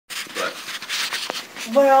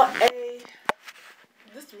Well,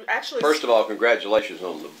 this actually. First of all, congratulations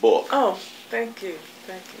on the book. Oh, thank you,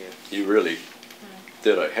 thank you. You really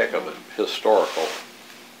did a heck of a historical.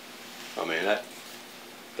 I mean,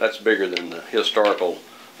 that's bigger than the historical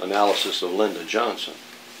analysis of Lyndon Johnson.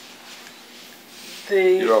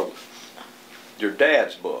 Your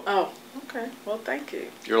dad's book. Oh, okay. Well, thank you.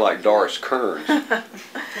 You're like Doris Kearns.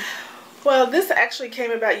 Well, this actually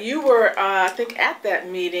came about. You were, I think, at that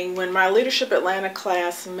meeting when my Leadership Atlanta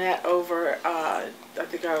class met over. I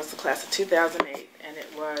think I was the class of 2008, and it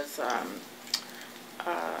was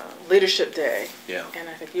Leadership Day. Yeah. And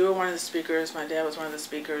I think you were one of the speakers. My dad was one of the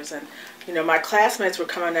speakers, and you know, my classmates were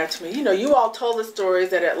coming up to me. You know, you all told the stories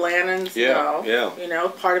that Atlantans know. Yeah. You know,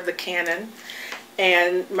 part of the canon.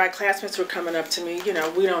 And my classmates were coming up to me. You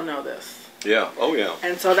know, we don't know this. Yeah. Oh, yeah.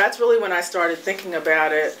 And so that's really when I started thinking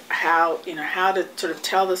about it, how to sort of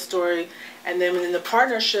tell the story. And then in the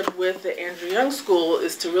partnership with the Andrew Young School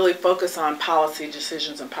is to really focus on policy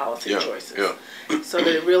decisions and policy choices. Yeah. So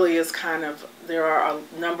that it really is kind of, there are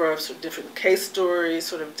a number of sort of different case stories,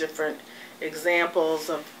 sort of different examples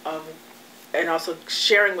of and also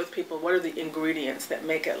sharing with people what are the ingredients that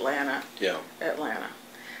make Atlanta Atlanta.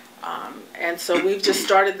 And so we've just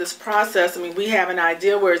started this process. I mean, we have an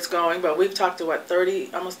idea where it's going, but we've talked to what,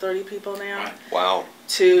 almost 30 people now. Wow.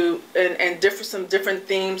 And some different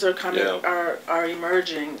themes are coming, are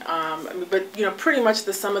emerging. I mean, but you know, pretty much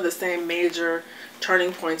some of the same major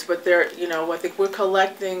turning points. But they're, you know, I think we're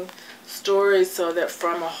collecting stories so that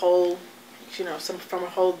from a whole, you know, from a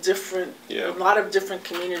whole different, a lot of different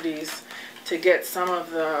communities, to get some of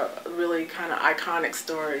the really kind of iconic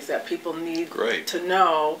stories that people need to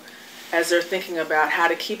know as they're thinking about how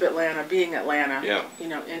to keep Atlanta being Atlanta, you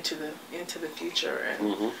know, into the future.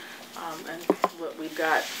 And and what we've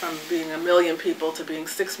got from being 1 million people to being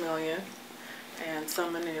 6 million, and so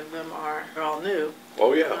many of them are all new.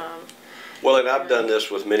 Oh yeah. Well, and I've done this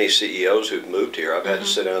with many CEOs who've moved here. I've had to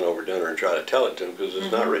sit down over dinner and try to tell it to them because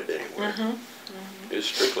it's not written anywhere. It's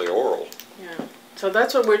strictly oral. Yeah. So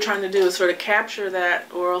that's what we're trying to do, is sort of capture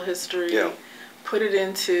that oral history, put it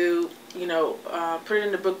into, you know, put it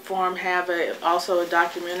into book form, have also a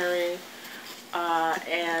documentary,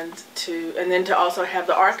 and then to also have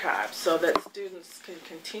the archives so that students can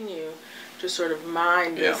continue to sort of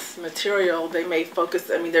mine this material. They may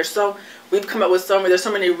focus. I mean, we've come up with there's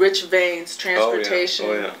so many rich veins. Transportation.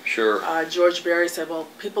 Oh yeah, sure. George Berry said, well,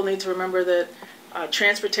 people need to remember that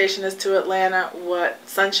transportation is to Atlanta what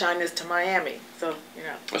sunshine is to Miami. So, you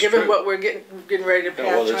know, given what we're getting ready to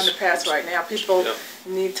pass, trying to pass right now, people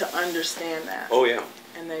need to understand that. Oh yeah.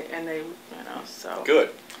 And they, you know, so. Good.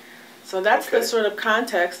 So that's the sort of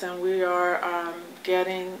context, and we are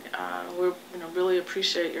we're, you know, really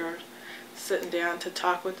appreciate your sitting down to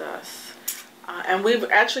talk with us. And we've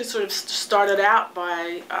actually sort of started out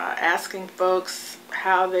by asking folks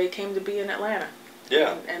how they came to be in Atlanta.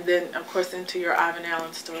 Yeah. And then, of course, into your Ivan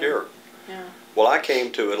Allen story. Sure. Yeah. Well, I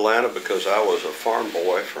came to Atlanta because I was a farm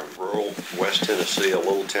boy from rural West Tennessee, a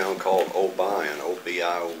little town called Obion,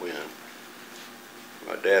 O-B-I-O-N.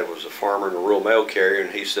 My dad was a farmer and a rural mail carrier,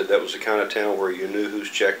 and he said that was the kind of town where you knew whose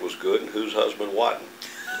check was good and whose husband wasn't.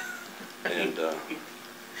 And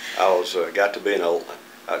I got to be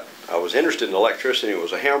I was interested in electricity. It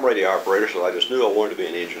was a ham radio operator, so I just knew I wanted to be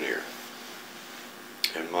an engineer.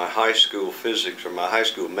 And my high school physics, or my high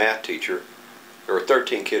school math teacher, there were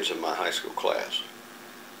 13 kids in my high school class.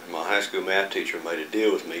 And my high school math teacher made a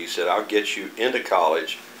deal with me. He said, I'll get you into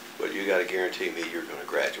college, but you got to guarantee me you're going to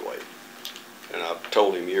graduate. And I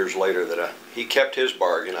told him years later that he kept his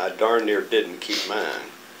bargain. I darn near didn't keep mine.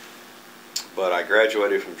 But I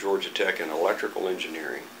graduated from Georgia Tech in electrical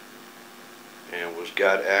engineering and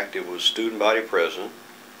got active, was student body president.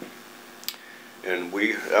 And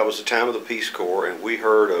that was the time of the Peace Corps, and we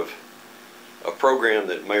heard of a program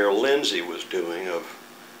that Mayor Lindsay was doing of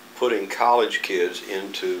putting college kids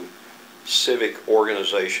into civic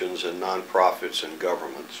organizations and nonprofits and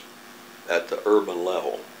governments at the urban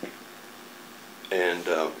level. And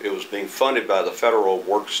it was being funded by the Federal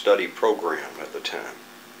Work Study Program at the time.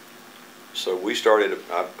 So we started,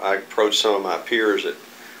 I approached some of my peers at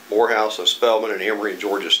Morehouse and Spelman and Emory and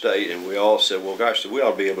Georgia State, and we all said, well, gosh, we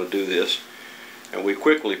ought to be able to do this. And we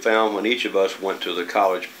quickly found when each of us went to the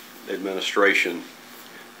college administration,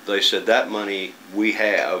 they said that money we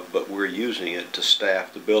have, but we're using it to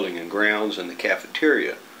staff the building and grounds and the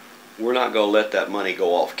cafeteria. We're not going to let that money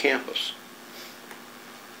go off campus.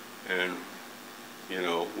 And, you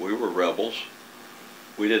know, we were rebels.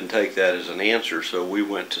 We didn't take that as an answer, so we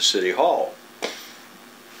went to City Hall.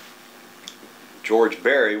 George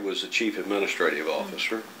Berry was the chief administrative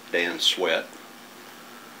officer, Dan Sweat,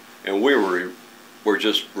 and we were were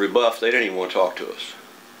just rebuffed. They didn't even want to talk to us.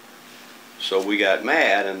 So we got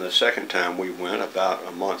mad, and the second time we went, about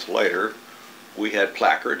a month later, we had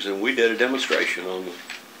placards and we did a demonstration on the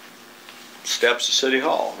steps of City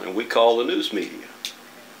Hall, and we called the news media.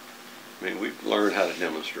 I mean, we learned how to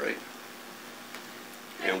demonstrate.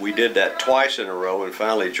 And we did that twice in a row, and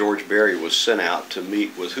finally George Berry was sent out to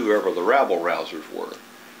meet with whoever the rabble-rousers were.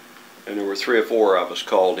 And there were 3 or 4 of us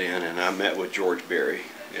called in, and I met with George Berry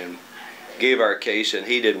and gave our case, and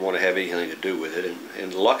he didn't want to have anything to do with it.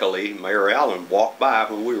 And luckily, Mayor Allen walked by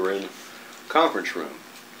when we were in the conference room.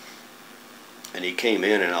 And he came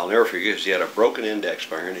in, and I'll never forget, he had a broken index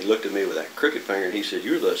finger, and he looked at me with that crooked finger, and he said,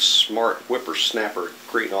 "You're the smart whippersnapper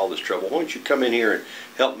creating all this trouble. Why don't you come in here and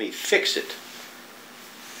help me fix it?"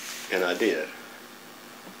 And I did.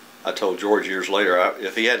 I told George years later,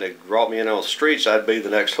 if he hadn't brought me in on the streets, I'd be the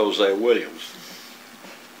next Hosea Williams.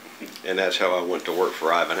 And that's how I went to work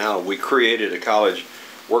for Ivan Allen. We created a college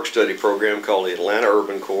work-study program called the Atlanta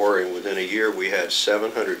Urban Corps, and within a year we had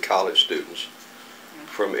 700 college students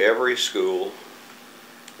from every school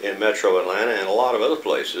in Metro Atlanta and a lot of other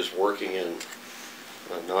places working in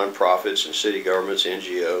nonprofits and city governments,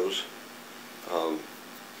 NGOs.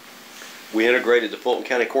 We integrated the Fulton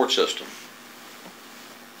County court system.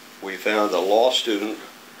 We found a law student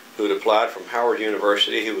who had applied from Howard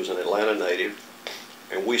University. He was an Atlanta native,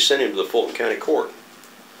 and we sent him to the Fulton County Court,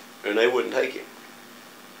 and they wouldn't take him.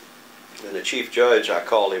 And the chief judge, I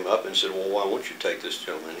called him up and said, "Well, why won't you take this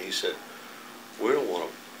gentleman?" He said, "We don't want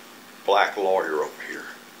a black lawyer over here."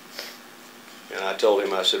 And I told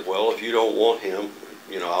him, I said, "Well, if you don't want him,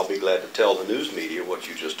 I'll be glad to tell the news media what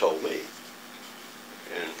you just told me."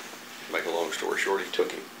 And make a long story short, he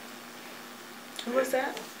took him. Who was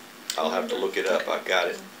that? I'll have to look it up. I've got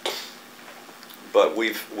it. But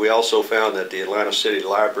we also found that the Atlanta City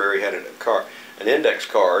Library had an index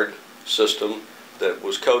card system that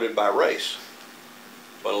was coded by race.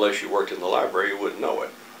 But unless you worked in the library, you wouldn't know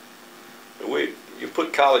it. You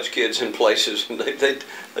put college kids in places, and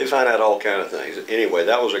they find out all kind of things. Anyway,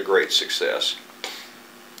 that was a great success.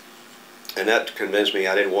 And that convinced me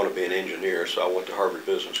I didn't want to be an engineer, so I went to Harvard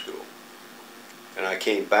Business School. And I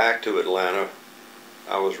came back to Atlanta.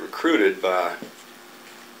 I was recruited by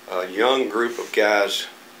a young group of guys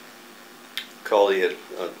called the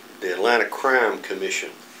Atlanta Crime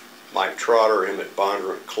Commission. Mike Trotter, Emmett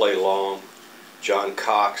Bondurant, Clay Long, John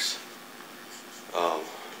Cox.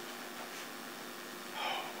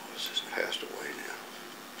 Passed away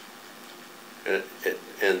now.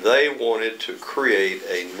 And they wanted to create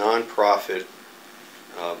a nonprofit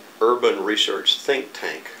urban research think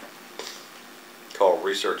tank called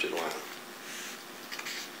Research Atlanta.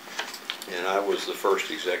 And I was the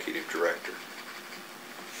first executive director.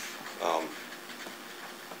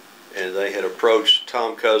 And they had approached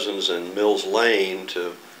Tom Cousins and Mills Lane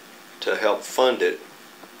to help fund it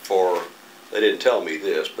they didn't tell me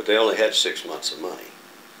this, but they only had 6 months of money.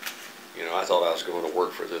 I thought I was going to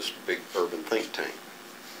work for this big urban think tank.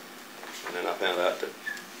 And then I found out that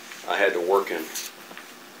I had to work in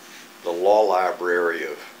the law library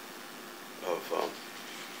of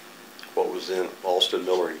what was then Alston,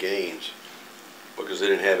 Miller and Gaines, because they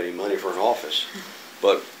didn't have any money for an office.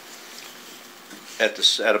 But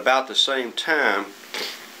at about the same time,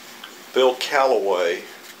 Bill Calloway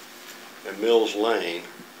and Mills Lane,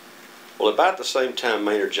 about the same time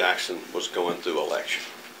Maynard Jackson was going through election.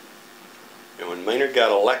 And when Maynard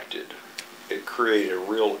got elected, it created a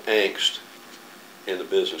real angst in the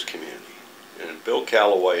business community. And Bill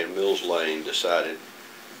Calloway and Mills Lane decided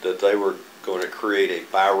that they were going to create a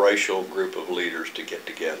biracial group of leaders to get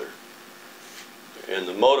together. And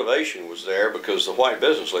the motivation was there because the white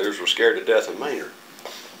business leaders were scared to death of Maynard.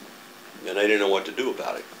 And they didn't know what to do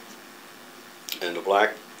about it. And the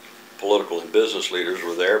black political and business leaders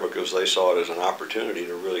were there because they saw it as an opportunity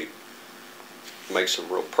to really make some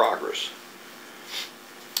real progress.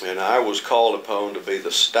 And I was called upon to be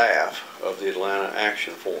the staff of the Atlanta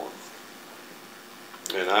Action Forum.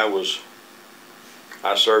 And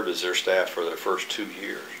I served as their staff for their first 2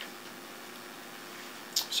 years.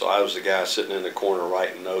 So I was the guy sitting in the corner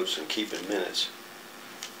writing notes and keeping minutes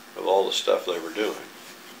of all the stuff they were doing.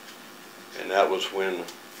 And that was when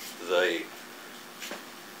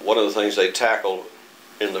one of the things they tackled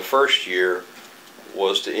in the first year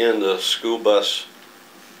was to end the school bus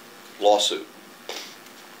lawsuit.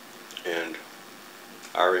 And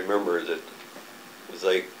I remember that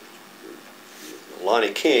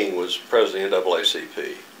Lonnie King was president of the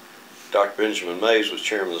NAACP. Dr. Benjamin Mays was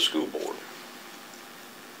chairman of the school board.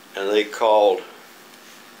 And they called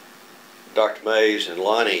Dr. Mays and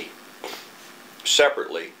Lonnie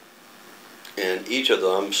separately And each of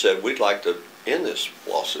them said, we'd like to end this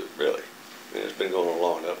lawsuit, really. I mean, it's been going on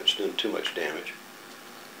long enough. It's doing too much damage.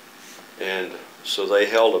 And so they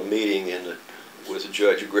held a meeting with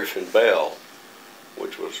Judge Griffin Bell,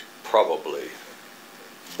 which was probably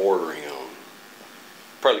bordering on,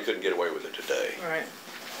 probably couldn't get away with it today. Right.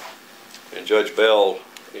 And Judge Bell,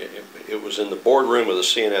 it was in the boardroom of the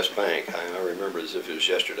CNS Bank. I remember as if it was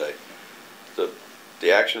yesterday.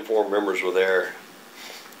 The Action Forum members were there,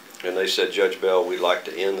 and they said, Judge Bell, we'd like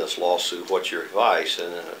to end this lawsuit. What's your advice?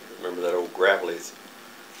 And I remember that old gravelly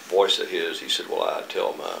voice of his. He said, well, I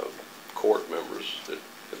tell my court members that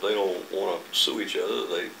if they don't want to sue each other,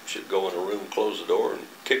 they should go in a room, close the door, and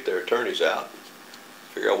kick their attorneys out and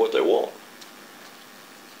figure out what they want.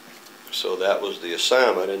 So that was the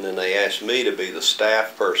assignment, and then they asked me to be the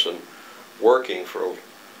staff person working for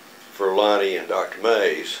Lonnie and Dr.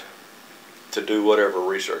 Mays to do whatever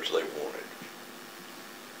research they wanted.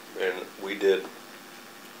 And we did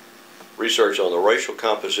research on the racial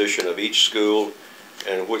composition of each school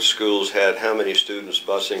and which schools had how many students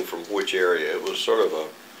busing from which area. It was sort of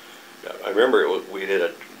I remember we did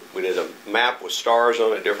a map with stars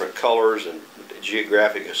on it, different colors and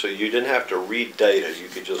geographic, so you didn't have to read data. You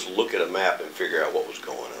could just look at a map and figure out what was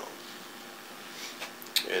going on.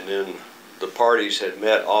 And then the parties had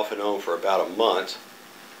met off and on for about a month,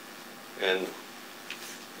 and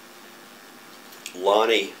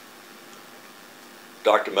Lonnie,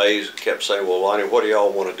 Dr. Mays kept saying, well, Lonnie, what do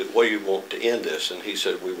y'all want to do? What do you want to end this? And he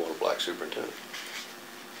said, we want a black superintendent.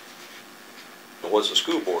 And what's the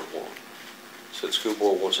school board want? He said, the school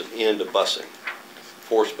board wants an end to busing,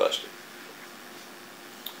 forced busing.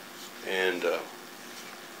 And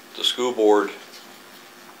the school board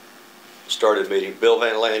started meeting. Bill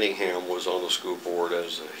Van Landingham was on the school board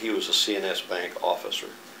he was a CNS Bank officer,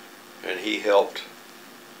 and he helped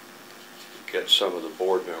get some of the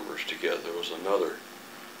board members together. There was another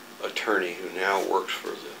attorney who now works for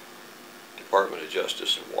the Department of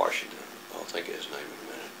Justice in Washington. I'll think of his name in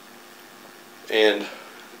a minute. And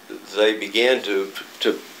they began to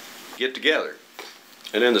get together.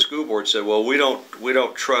 And then the school board said, well, we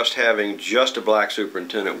don't trust having just a black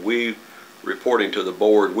superintendent. We reporting to the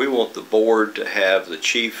board. We want the board to have the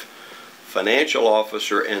chief financial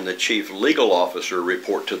officer and the chief legal officer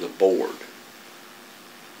report to the board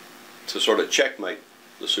to sort of checkmate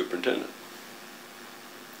the superintendent.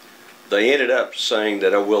 They ended up saying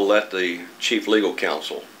that I will let the chief legal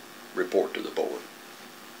counsel report to the board,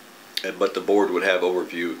 but the board would have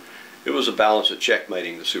overview. It was a balance of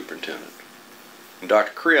checkmating the superintendent. And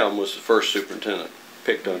Dr. Creum was the first superintendent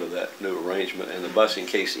picked under that new arrangement, and the busing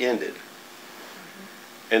case ended.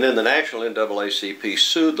 And then the national NAACP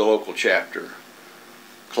sued the local chapter,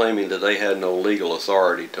 claiming that they had no legal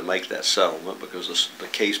authority to make that settlement because the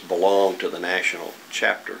case belonged to the national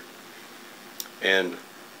chapter. And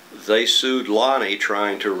they sued Lonnie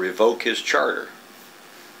trying to revoke his charter,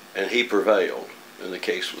 and he prevailed, and the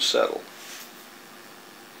case was settled.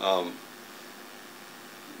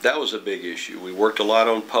 That was a big issue. We worked a lot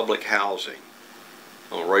on public housing,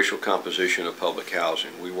 on racial composition of public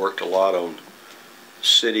housing. We worked a lot on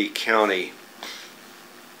city-county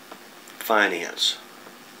finance.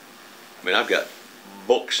 I mean, I've got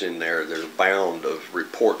books in there that are bound of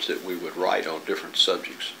reports that we would write on different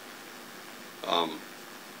subjects. And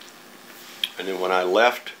then when I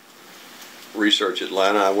left Research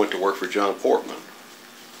Atlanta, I went to work for John Portman.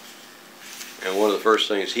 And one of the first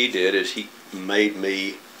things he did is he made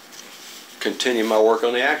me continue my work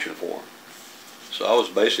on the Action Forum. So I was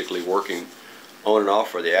basically working on and off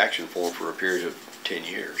for the Action Forum for a period of 10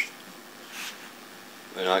 years.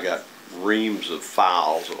 And I got reams of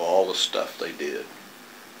files of all the stuff they did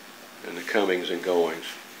and the comings and goings.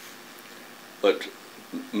 But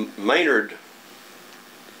Maynard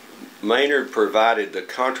provided the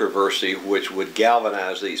controversy which would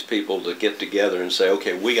galvanize these people to get together and say,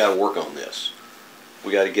 okay, we got to work on this.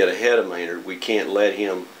 We got to get ahead of Maynard. We can't let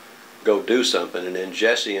him go do something. And then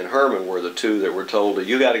Jesse and Herman were the two that were told that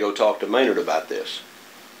you got to go talk to Maynard about this,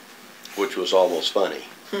 which was almost funny.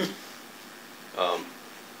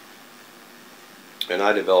 And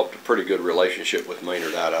I developed a pretty good relationship with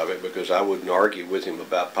Maynard out of it because I wouldn't argue with him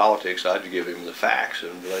about politics. I'd give him the facts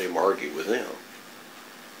and let him argue with them.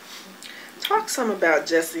 Talk some about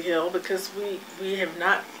Jesse Hill because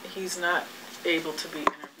he's not able to be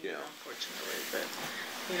interviewed, unfortunately. But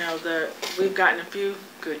you know, we've gotten a few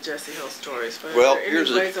good Jesse Hill stories. But well, here's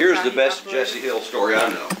the best Jesse Hill story I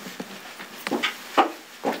know.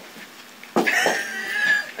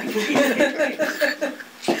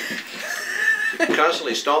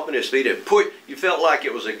 Constantly stomping his feet and you felt like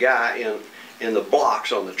it was a guy in the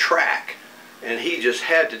blocks on the track and he just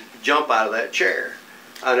had to jump out of that chair.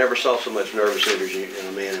 I never saw so much nervous energy in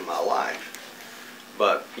a man in my life.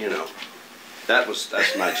 But, you know,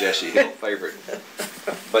 that's my Jesse Hill favorite.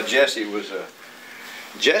 But Jesse was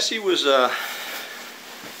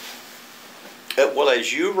well,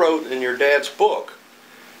 as you wrote in your dad's book,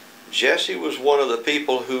 Jesse was one of the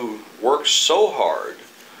people who worked so hard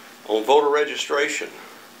on voter registration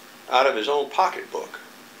out of his own pocketbook.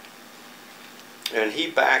 And he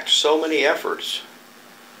backed so many efforts.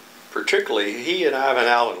 Particularly, he and Ivan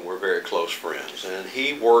Allen were very close friends, and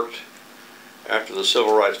he worked after the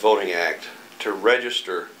Civil Rights Voting Act to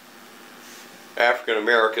register African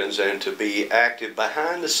Americans and to be active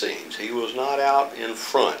behind the scenes. He was not out in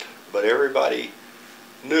front, but everybody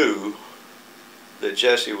knew that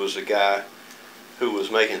Jesse was the guy who was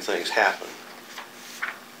making things happen.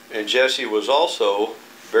 And Jesse was also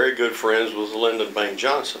very good friends with Lyndon Baines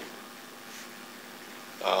Johnson.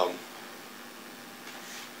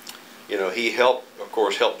 You know, he helped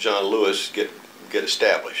John Lewis get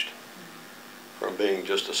established from being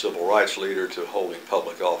just a civil rights leader to holding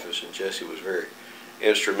public office, and Jesse was very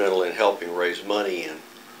instrumental in helping raise money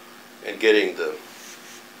and getting the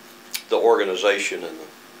organization and the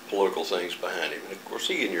political things behind him. And of course,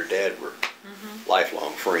 he and your dad were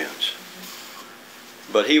lifelong friends.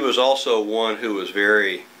 But he was also one who was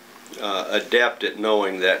very adept at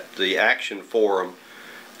knowing that the Action Forum,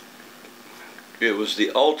 it was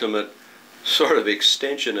the ultimate sort of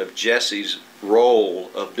extension of Jesse's role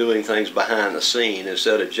of doing things behind the scene.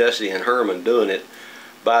 Instead of Jesse and Herman doing it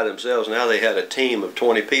by themselves, now they had a team of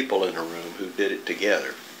 20 people in the room who did it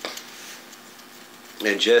together.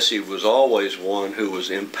 And Jesse was always one who was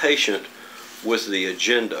impatient with the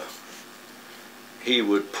agenda. He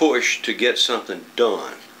would push to get something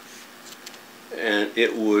done, and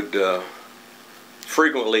it would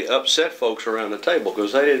frequently upset folks around the table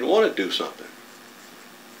because they didn't want to do something.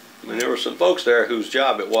 I mean, there were some folks there whose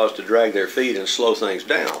job it was to drag their feet and slow things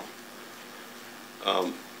down.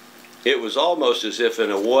 It was almost as if,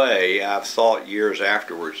 in a way, I've thought years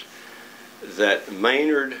afterwards, that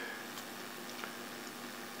Maynard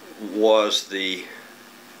was the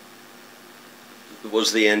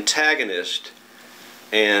antagonist,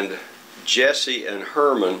 and Jesse and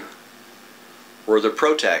Herman were the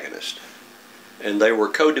protagonist, and they were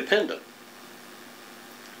codependent.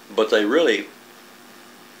 But they really,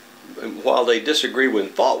 while they disagreed and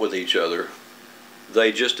fought with each other, they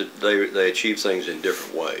achieved things in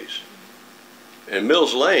different ways. And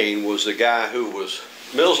Mills Lane was the guy who was,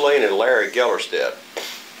 Mills Lane and Larry Gellerstedt,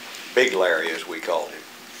 Big Larry as we called him,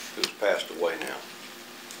 who's passed away now.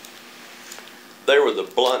 They were the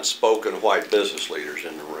blunt-spoken white business leaders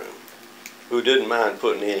in the room who didn't mind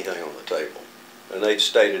putting anything on the table. And they'd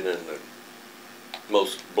state it in the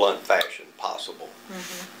most blunt fashion possible.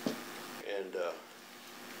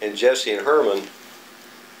 And Jesse and Herman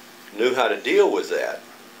knew how to deal with that.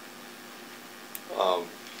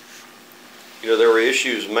 You know, there were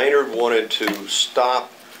issues. Maynard wanted to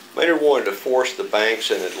force the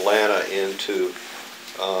banks in Atlanta into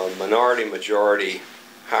minority-majority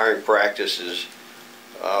hiring practices,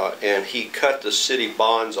 and he cut the city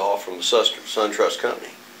bonds off from the SunTrust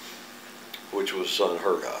Company, which was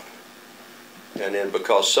unheard of. And then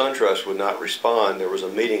because SunTrust would not respond, there was a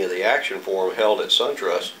meeting of the Action Forum held at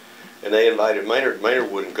SunTrust, and they invited Maynard.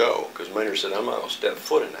 Maynard wouldn't go because Maynard said, "I'm not going to step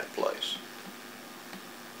foot in that place."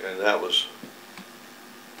 And that was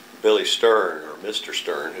Billy Stern, or Mr.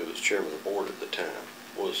 Stern, who was chairman of the board at the time,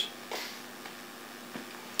 was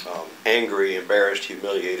angry, embarrassed,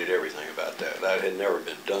 humiliated, everything about that. That had never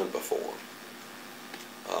been done before.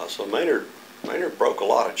 So Maynard broke a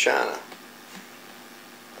lot of china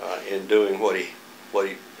in doing what he.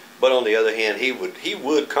 But on the other hand, he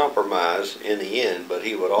would compromise in the end, but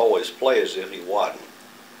he would always play as if he wasn't.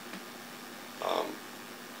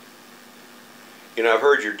 You know, I've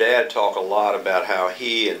heard your dad talk a lot about how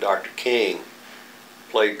he and Dr. King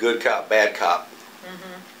played good cop, bad cop.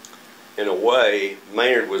 In a way,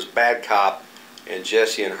 Maynard was bad cop and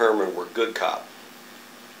Jesse and Herman were good cop.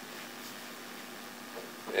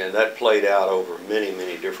 And that played out over many,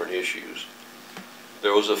 many different issues.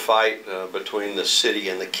 There was a fight between the city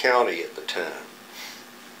and the county at the time.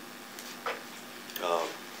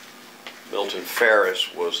 Milton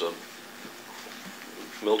Ferris was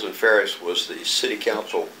the city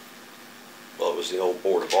council, well, it was the old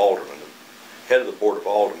Board of Aldermen, head of the Board of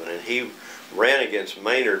Aldermen, and he ran against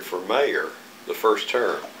Maynard for mayor the first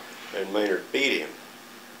term, and Maynard beat him.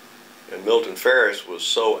 And Milton Ferris was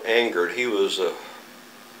so angered, he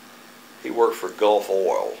worked for Gulf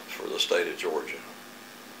Oil for the state of Georgia.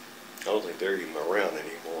 I don't think they're even around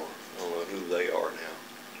anymore. I don't know who they are now.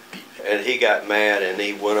 And he got mad and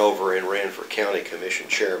he went over and ran for county commission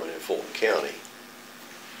chairman in Fulton County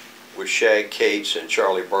with Shag Cates and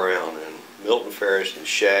Charlie Brown. And Milton Ferris and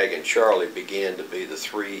Shag and Charlie began to be the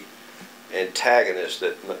three antagonists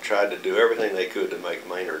that tried to do everything they could to make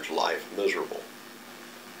Maynard's life miserable.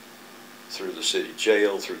 Through the city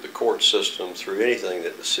jail, through the court system, through anything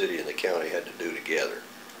that the city and the county had to do together.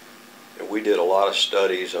 And we did a lot of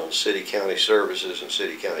studies on city-county services and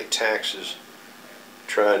city-county taxes,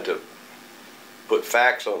 trying to put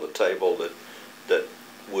facts on the table that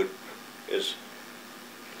would, as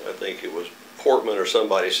I think it was Portman or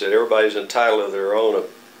somebody said, everybody's entitled to their own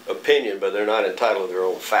opinion, but they're not entitled to their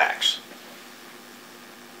own facts.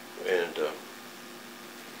 And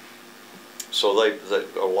so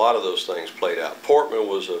a lot of those things played out. Portman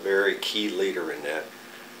was a very key leader in that,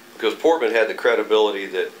 because Portman had the credibility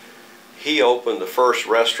that he opened the first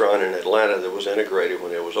restaurant in Atlanta that was integrated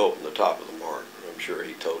when it was opened, the Top of the Mark. I'm sure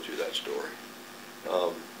he told you that story.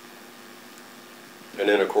 And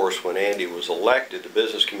then, of course, when Andy was elected, the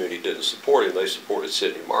business community didn't support him. They supported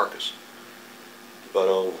Sidney Marcus. But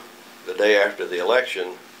on the day after the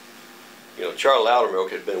election, you know, Charlie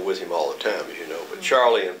Loudermilk had been with him all the time, as you know. But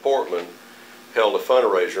Charlie and Portman held a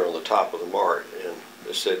fundraiser on the Top of the Mark, and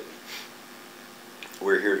they said,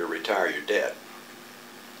 "We're here to retire your debt."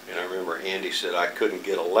 And I remember Andy said, "I couldn't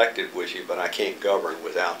get elected with you, but I can't govern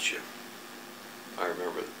without you." I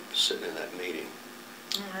remember sitting in that meeting.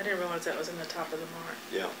 Oh, I didn't realize that was in the Top of the Mark.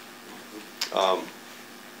 Yeah.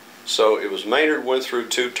 So it was Maynard went through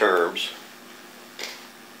 2 terms,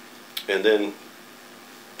 and then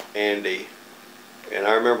Andy, and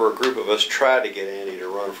I remember a group of us tried to get Andy to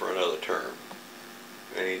run for another term,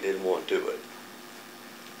 and he didn't want to do it.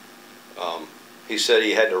 He said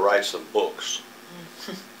he had to write some books.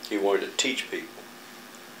 He wanted to teach people.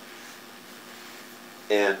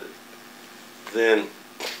 And then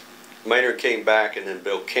Maynard came back, and then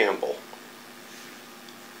Bill Campbell.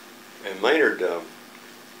 And Maynard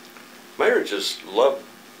just loved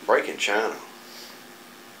breaking china.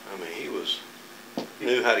 I mean, he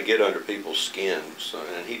knew how to get under people's skins,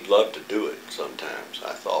 and he'd love to do it sometimes.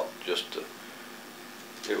 I thought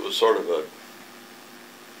it was sort of a,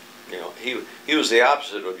 you know, he was the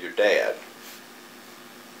opposite of your dad,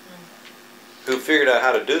 who figured out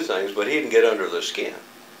how to do things, but he didn't get under their skin.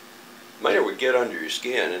 Maynard would get under your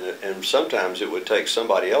skin, and sometimes it would take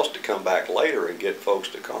somebody else to come back later and get folks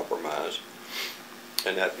to compromise.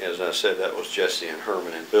 And that, as I said, that was Jesse and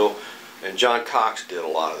Herman and Bill. And John Cox did a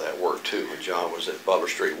lot of that work too when John was at Butler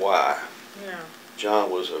Street Y. Yeah.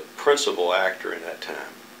 John was a principal actor in that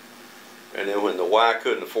time. And then when the Y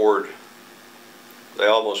couldn't afford, they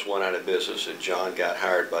almost went out of business, and John got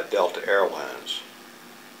hired by Delta Airlines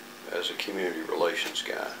as a community relations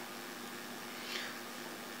guy.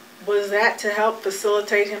 Was that to help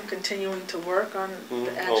facilitate him continuing to work on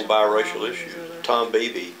the action on biracial issues? Tom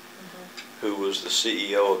Beebe, who was the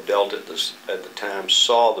CEO of Delta at the time,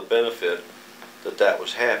 saw the benefit that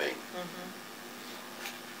was having.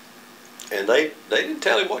 And they didn't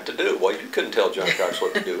tell him what to do. Well, you couldn't tell John Cox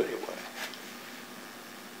what to do anyway.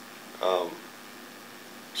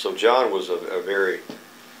 So John was a very...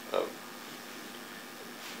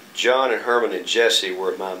 John and Herman and Jesse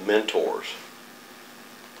were my mentors.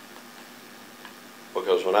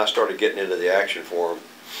 Because when I started getting into the Action Forum,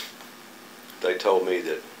 they told me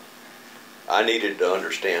that I needed to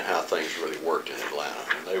understand how things really worked in Atlanta.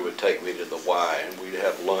 And they would take me to the Y, and we'd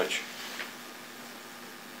have lunch.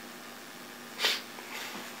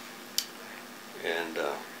 And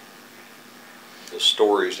the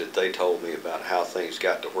stories that they told me about how things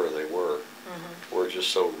got to where they were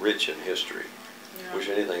just so rich in history. Yeah. Wish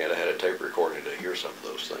anything I'd had a tape recording to hear some of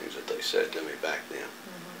those things that they said to me back then.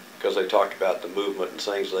 Because they talked about the movement and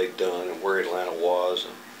things they'd done and where Atlanta was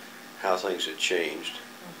and how things had changed.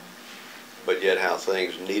 But yet how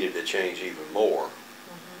things needed to change even more.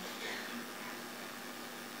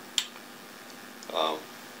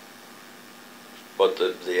 But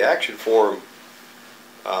the Action Forum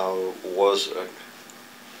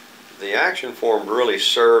the Action Forum really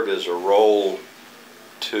served as a role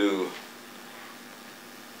to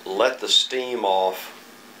let the steam off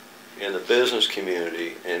in the business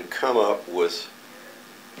community and come up with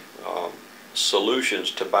solutions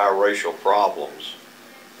to biracial problems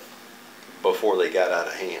before they got out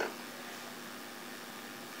of hand.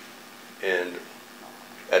 And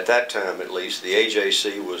at that time, at least, the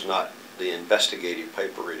AJC was not the investigative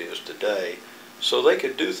paper it is today, so they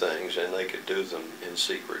could do things, and they could do them in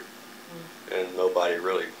secret. And nobody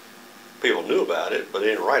really, people knew about it, but they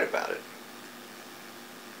didn't write about it.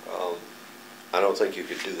 I don't think you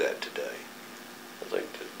could do that today. I think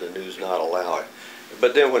the news not allow it.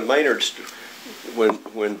 But then when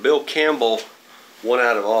when Bill Campbell went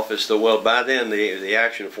out of office, well, by then the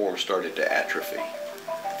action form started to atrophy.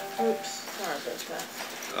 Oops, sorry about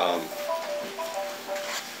that.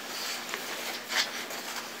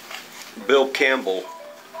 Bill Campbell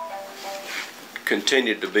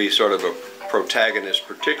continued to be sort of a protagonist,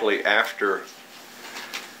 particularly after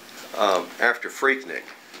Freaknik.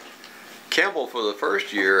 Campbell, for the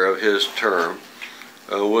first year of his term,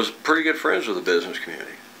 was pretty good friends with the business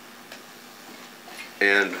community.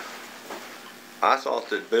 And I thought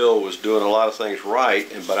that Bill was doing a lot of things right,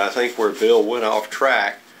 but I think where Bill went off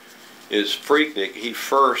track is Freaknik. He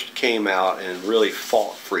first came out and really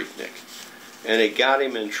fought Freaknik. And it got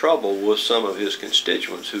him in trouble with some of his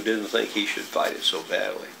constituents who didn't think he should fight it so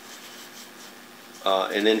badly.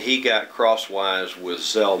 And then he got crosswise with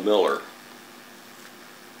Zell Miller.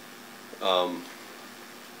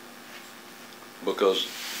 Because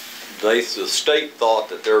the state thought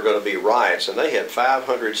that there were going to be riots, and they had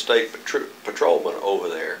 500 state patrolmen over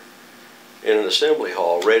there in an assembly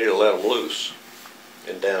hall ready to let them loose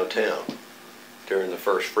in downtown during the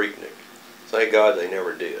first Freaknik. Thank God they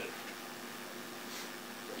never did.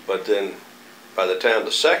 But then by the time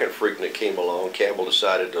the second Freaknik came along, Campbell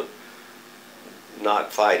decided to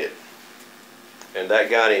not fight it. And that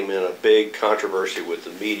got him in a big controversy with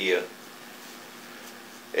the media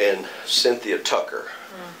and Cynthia Tucker.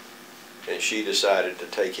 And she decided to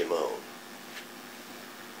take him on.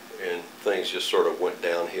 And things just sort of went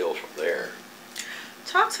downhill from there.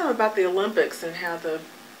 Talk to him about the Olympics and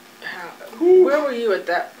where were you at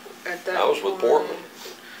that I was with Portland.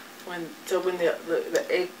 When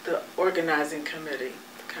the organizing committee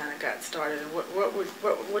kind of got started, and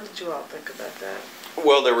what did you all think about that?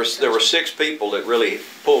 Well, there were 6 people that really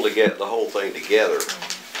pulled the whole thing together,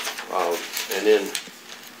 and then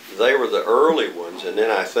they were the early ones, and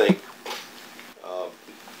then I think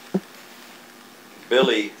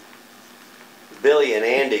Billy and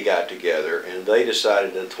Andy got together, and they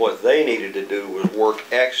decided that what they needed to do was work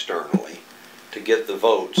externally to get the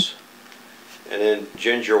votes. And then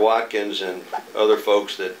Ginger Watkins and other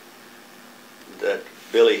folks that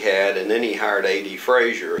Billy had, and then he hired A.D.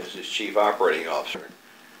 Frazier as his chief operating officer.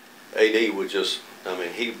 A.D. would just, I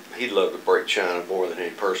mean, he loved to break China more than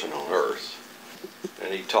any person on earth.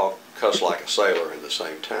 And he cussed like a sailor at the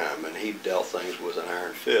same time, and he dealt things with an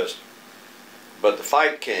iron fist. But the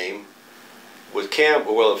fight came with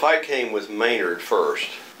Campbell. Well, the fight came with Maynard first,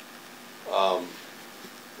 over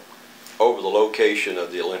the location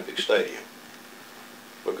of the Olympic Stadium,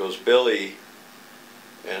 because Billy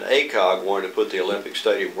and ACOG wanted to put the Olympic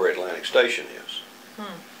Stadium where Atlantic Station is.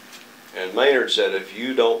 And Maynard said, if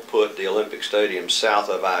you don't put the Olympic Stadium south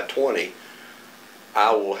of I-20,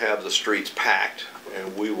 I will have the streets packed,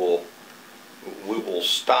 and we will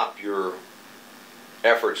stop your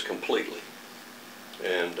efforts completely.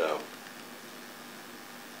 And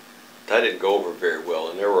that didn't go over very well,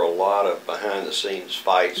 and there were a lot of behind-the-scenes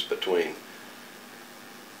fights between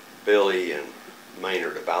Billy and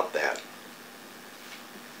Maynard about that,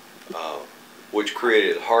 which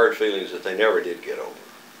created hard feelings that they never did get over.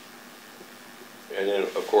 And then,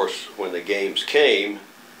 of course, when the games came,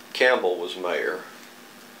 Campbell was mayor,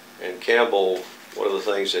 and Campbell, one of the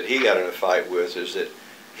things that he got in a fight with is that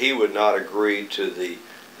he would not agree to the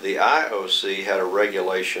IOC had a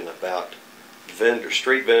regulation about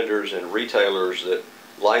street vendors and retailers that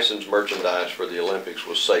licensed merchandise for the Olympics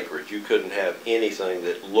was sacred. You couldn't have anything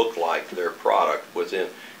that looked like their product within,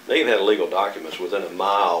 they even had legal documents within a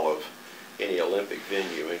mile of any Olympic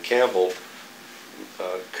venue. And Campbell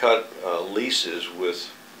cut leases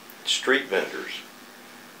with street vendors,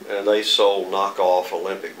 and they sold knockoff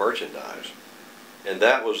Olympic merchandise. And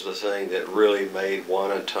that was the thing that really made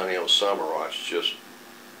Juan Antonio Samaranch just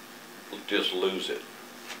lose it,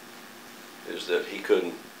 is that he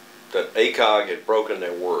couldn't, that ACOG had broken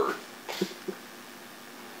their word.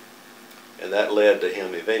 And that led to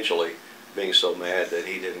him eventually being so mad that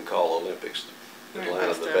he didn't call Olympics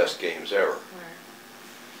Atlanta the best games ever.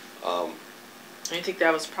 And you think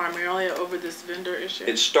that was primarily over this vendor issue?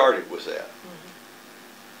 It started with that.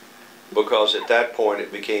 Because at that point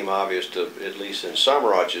it became obvious to, at least in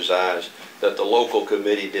Samaranch's eyes, that the local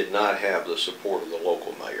committee did not have the support of the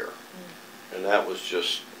local mayor. And that was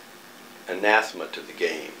just anathema to the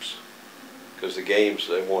games. Because the games,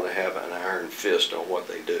 they want to have an iron fist on what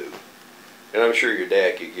they do. And I'm sure your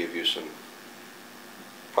dad could give you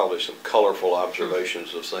probably some colorful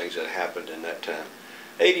observations of things that happened in that time.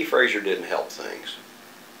 A.D. Frazier didn't help things,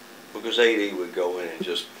 because A.D. would go in and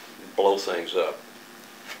just blow things up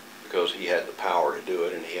because he had the power to do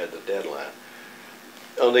it and he had the deadline.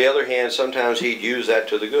 on the other hand, sometimes he'd use that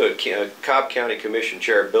to the good. Cobb County Commission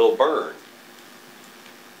Chair Bill Byrne,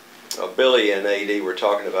 Billy and AD were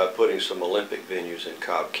talking about putting some Olympic venues in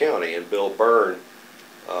Cobb County, and Bill Byrne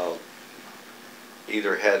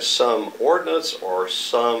either had some ordinance or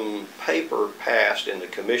some paper passed in the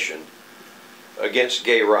commission against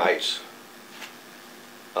gay rights.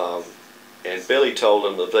 And Billy told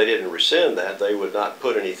them that if they didn't rescind that, they would not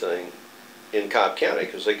put anything in Cobb County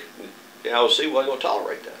because the LOC wasn't going to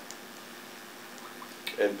tolerate that.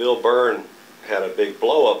 And Bill Byrne had a big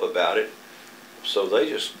blow up about it, so they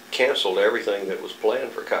just canceled everything that was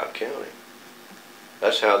planned for Cobb County.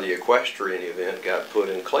 That's how the equestrian event got put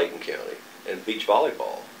in Clayton County, and beach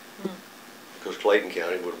volleyball, because Clayton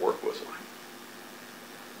County would work with them.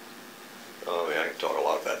 I mean, I can talk a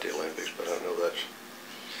lot about the Olympics, but I know that's...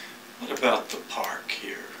 What about the park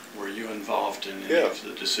here? Were you involved in any of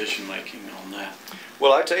the decision making on that?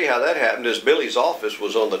 Well, I tell you how that happened is Billy's office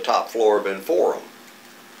was on the top floor of Inforum.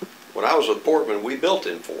 When I was with Portman, we built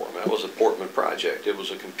Inforum. That was a Portman project. It was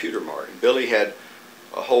a computer mart. And Billy had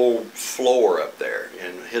a whole floor up there,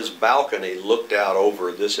 and his balcony looked out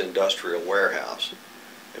over this industrial warehouse.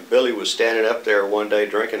 And Billy was standing up there one day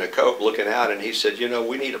drinking a Coke, looking out, and he said, you know,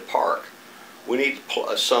 we need a park. We need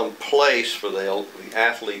some place for the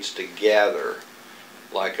athletes to gather,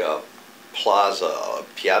 like a plaza, a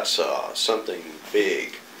piazza, something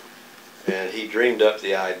big. And he dreamed up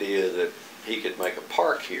the idea that he could make a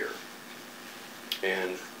park here.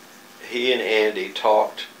 And he and Andy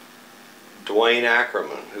talked Dwayne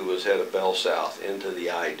Ackerman, who was head of Bell South, into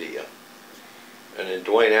the idea. And then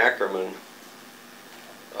Dwayne Ackerman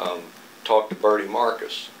talked to Bernie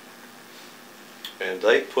Marcus. And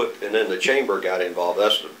and then the chamber got involved.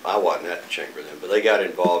 I wasn't at the chamber then, but they got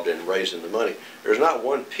involved in raising the money. There's not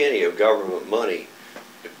one penny of government money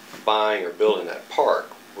buying or building that park,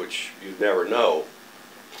 which you'd never know,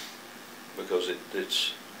 because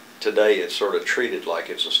today it's sort of treated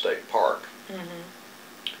like it's a state park.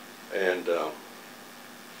 And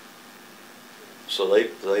so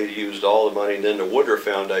they used all the money, and then the Woodruff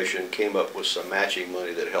Foundation came up with some matching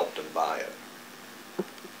money that helped them buy it.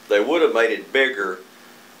 They would have made it bigger,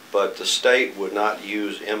 but the state would not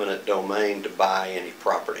use eminent domain to buy any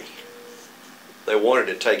property. They wanted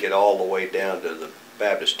to take it all the way down to the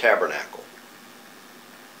Baptist Tabernacle.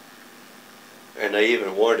 And they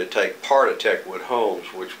even wanted to take part of Techwood Homes,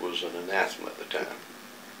 which was an anathema at the time.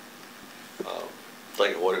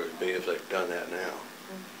 Think of what it would be if they'd done that now.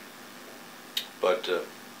 But,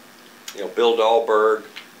 you know, Bill Dahlberg,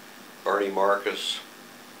 Bernie Marcus,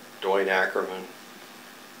 Dwayne Ackerman,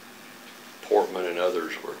 Portman and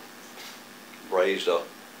others were raised up.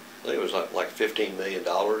 I think it was like $15 million.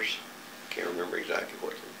 Can't remember exactly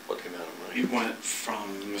what the amount of money. You went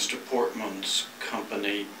from Mr. Portman's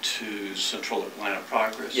company to Central Atlanta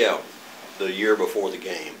Progress? Yeah, the year before the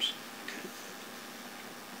games.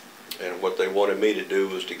 Okay. And what they wanted me to do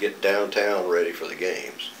was to get downtown ready for the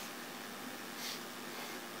games.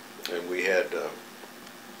 And we had...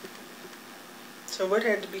 so what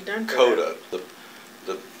had to be done for CODA,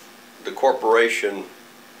 the corporation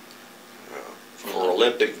for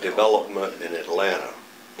Olympic Development in Atlanta.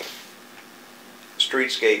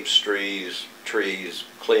 Streetscapes, trees,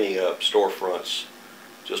 cleaning up storefronts,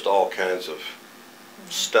 just all kinds of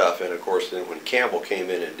stuff. And of course, then when Campbell came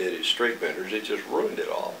in and did his street vendors, it just ruined it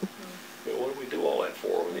all. I mean, what do we do all that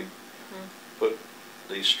for when you put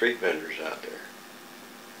these street vendors out there?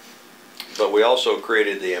 But we also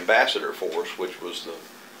created the ambassador force, which was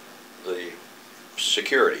the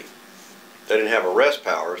security. They didn't have arrest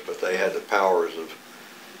powers, but they had the powers of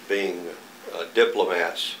being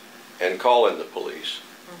diplomats and calling the police.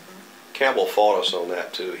 Campbell fought us on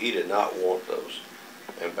that too. He did not want those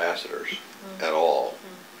ambassadors at all.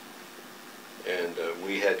 And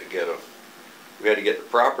we had to get the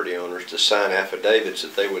property owners to sign affidavits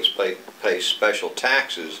that they would pay special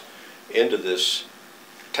taxes into this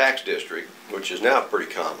tax district, which is now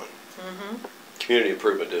pretty common. Community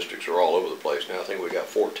improvement districts are all over the place now. I think we got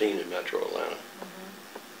 14 in Metro Atlanta.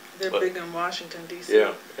 They're big in Washington, D.C.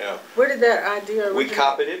 Yeah, yeah. Where did that idea originate? We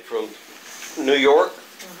copied it from New York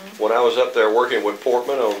when I was up there working with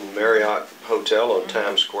Portman on Marriott Hotel on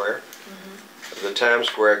Times Square. The Times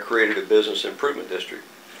Square created a business improvement district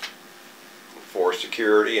for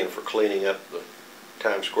security and for cleaning up the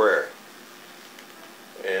Times Square.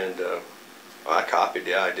 And I copied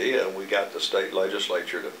the idea, and we got the state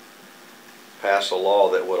legislature to pass a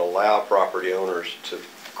law that would allow property owners to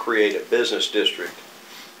create a business district,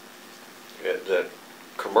 that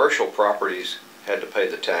commercial properties had to pay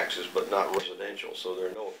the taxes but not residential, so there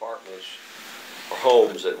are no apartments or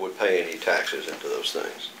homes that would pay any taxes into those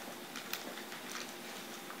things.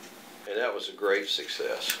 And that was a great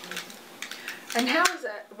success. And how is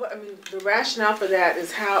that, I mean, the rationale for that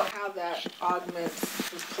is how that augments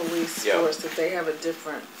the police force if they have a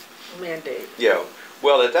different mandate. Yeah.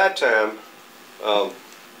 Well, at that time,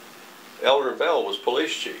 Eldon Bell was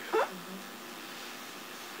police chief.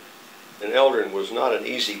 And Eldon was not an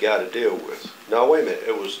easy guy to deal with. No, wait a minute.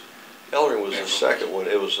 Eldon was the second one.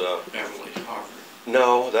 It was Beverly Harvard.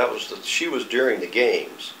 No, that was she was during the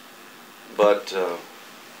games. But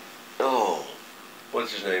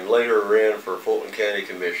what's his name? Later ran for Fulton County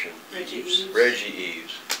Commission. Reggie Eves. Reggie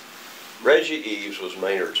Eves. Reggie Eves was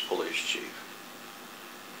Maynard's police chief.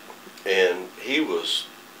 And he was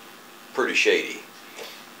pretty shady.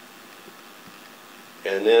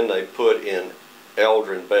 And then they put in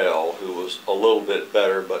Eldon Bell, who was a little bit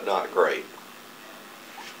better but not great.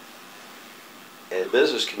 And the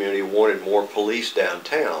business community wanted more police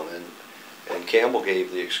downtown, and Campbell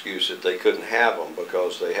gave the excuse that they couldn't have them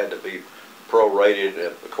because they had to be prorated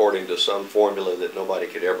according to some formula that nobody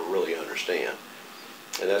could ever really understand.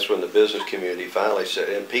 And that's when the business community finally said,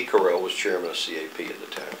 and Pete Carell was chairman of CAP at the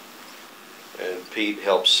time. And Pete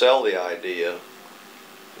helped sell the idea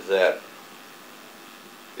that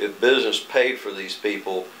if business paid for these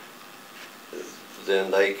people,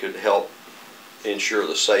 then they could help ensure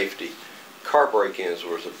the safety. Car break-ins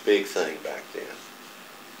was a big thing back then.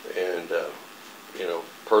 And,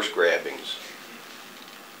 purse grabbings.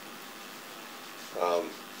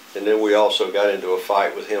 And then we also got into a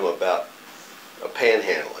fight with him about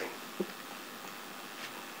panhandling.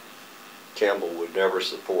 Campbell would never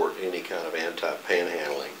support any kind of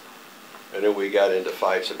anti-panhandling. And then we got into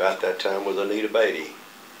fights about that time with Anita Beatty,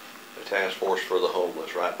 the task force for the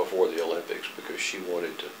homeless, right before the Olympics, because she really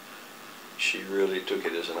took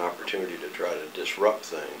it as an opportunity to try to disrupt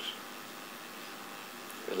things.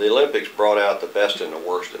 The Olympics brought out the best and the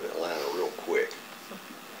worst of Atlanta real quick.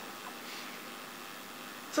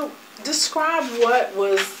 So describe what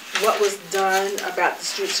was done about the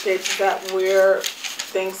streetscapes. Is that where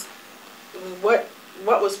things, what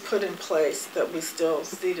was put in place that we still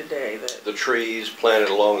see today? The trees planted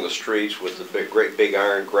along the streets with the great big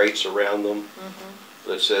iron grates around them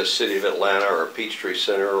that says City of Atlanta or Peachtree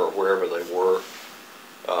Center or wherever they were.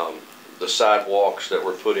 The sidewalks that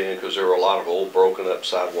were put in, because there were a lot of old broken up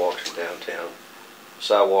sidewalks in downtown.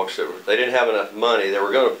 Sidewalks they didn't have enough money. They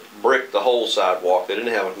were going to brick the whole sidewalk. They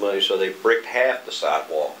didn't have enough money, so they bricked half the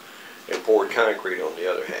sidewalk and poured concrete on the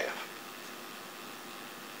other half.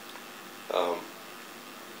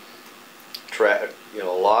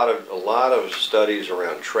 A lot of studies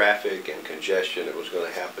around traffic and congestion that was going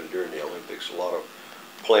to happen during the Olympics. A lot of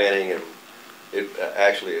planning, and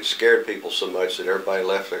it scared people so much that everybody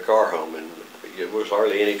left their car home, and there was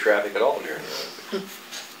hardly any traffic at all during the Olympics.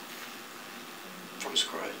 That was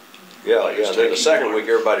great. Yeah. Then the second week,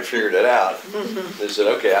 everybody figured it out. They said,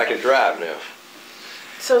 "Okay, I can drive now."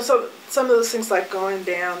 So some of those things, like going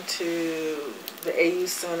down to the AU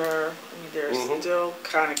Center, I mean, there's still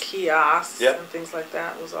kind of kiosks and things like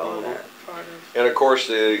that. Was all of that part of? And of course,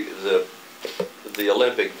 the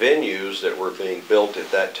Olympic venues that were being built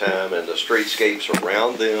at that time and the streetscapes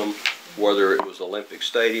around them, whether it was Olympic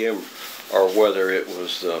Stadium or whether it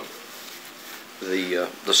was the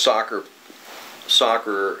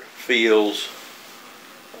soccer fields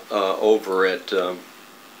over at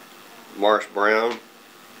Marsh Brown,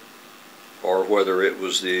 or whether it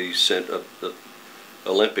was the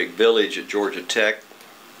Olympic Village at Georgia Tech.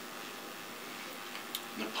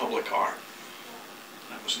 The public art.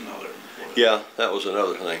 That was another important. Yeah, that was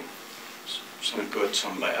another thing. Some good,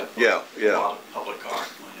 some bad. Yeah. A lot of public art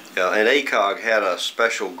went in. Yeah, and ACOG had a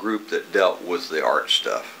special group that dealt with the art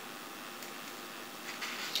stuff.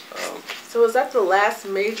 So is that the last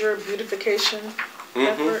major beautification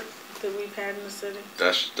effort that we've had in the city?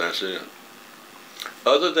 That's it.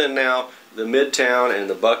 Other than now, the Midtown and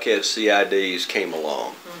the Buckhead CIDs came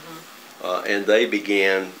along, and they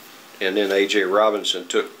began, and then A.J. Robinson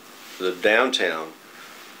took the downtown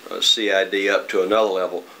CID up to another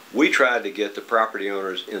level. We tried to get the property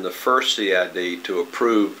owners in the first CID to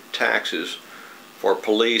approve taxes for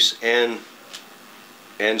police and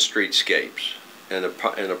streetscapes, and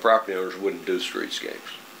the property owners wouldn't do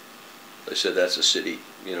streetscapes. They said that's a city.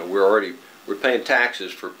 We're paying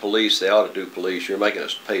taxes for police. They ought to do police. You're making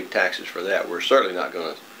us pay taxes for that. We're certainly not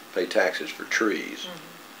going to pay taxes for trees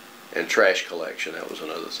and trash collection. That was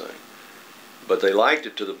another thing. But they liked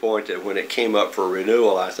it to the point that when it came up for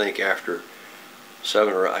renewal, I think after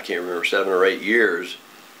 7 or 8 years,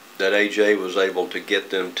 that AJ was able to get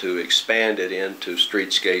them to expand it into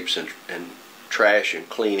streetscapes and trash and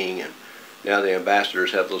cleaning. And now the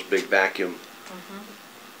ambassadors have those big vacuum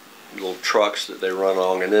little trucks that they run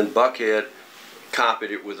along, and then Buckhead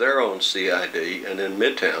copied it with their own CID, and then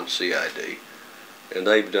Midtown CID, and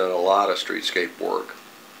they've done a lot of streetscape work.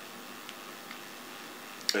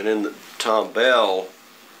 And then Tom Bell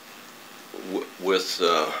with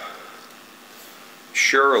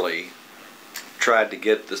Shirley tried to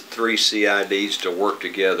get the 3 CIDs to work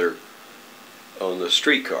together on the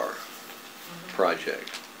streetcar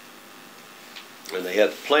project. And they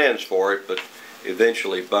had plans for it, but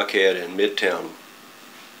eventually Buckhead and Midtown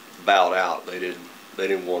bowed out. They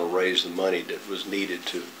didn't want to raise the money that was needed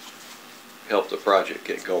to help the project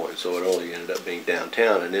get going, so it only ended up being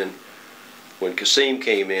downtown. And then when Kasim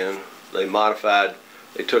came in, they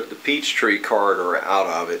took the Peachtree corridor out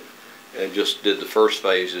of it and just did the first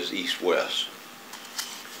phase as east-west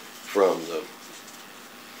from the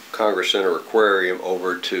Congress Center Aquarium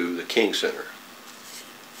over to the King Center,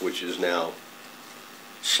 which is now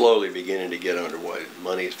slowly beginning to get underway.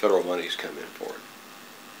 Federal money's come in for it.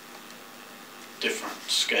 Different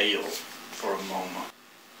scale for a moment.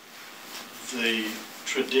 The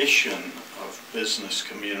tradition of business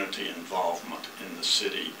community involvement in the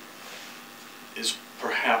city is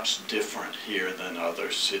perhaps different here than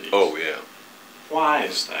other cities. Oh, yeah. Why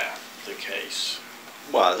is that the case?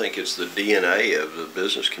 Well, I think it's the DNA of the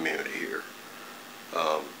business community here.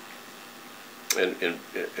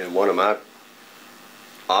 And one of my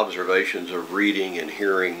observations of reading and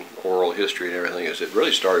hearing oral history and everything is it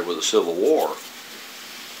really started with the Civil War,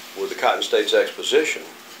 with the Cotton States Exposition,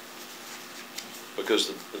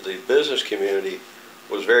 because the business community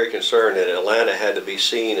was very concerned that Atlanta had to be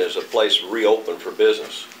seen as a place reopened for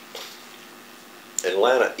business.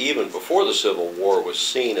 Atlanta, even before the Civil War, was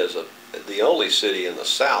seen as the only city in the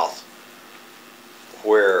South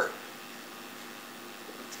where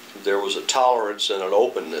there was a tolerance and an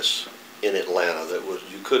openness in Atlanta that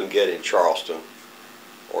you couldn't get in Charleston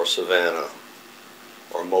or Savannah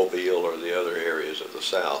or Mobile or the other areas of the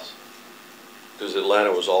South, because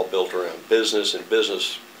Atlanta was all built around business, and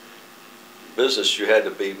business you had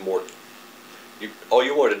to be more, all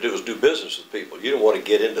you wanted to do was do business with people. You didn't want to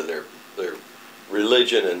get into their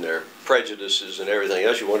religion and their prejudices and everything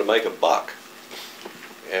else. You wanted to make a buck.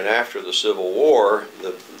 And after the Civil War,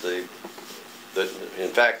 in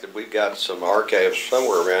fact, we've got some archives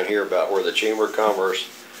somewhere around here about where the Chamber of Commerce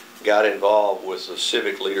got involved with the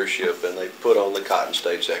civic leadership, and they put on the Cotton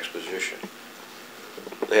States Exposition.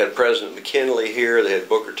 They had President McKinley here, they had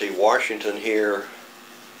Booker T. Washington here,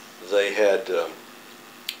 they had a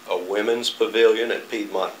women's pavilion at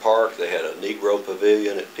Piedmont Park, they had a Negro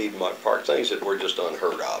pavilion at Piedmont Park, things that were just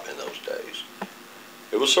unheard of in those days.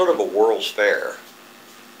 It was sort of a World's Fair.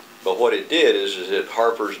 But what it did is that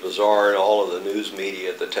Harper's Bazaar and all of the news media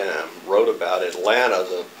at the time wrote about Atlanta,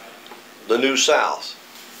 the New South.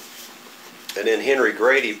 And then Henry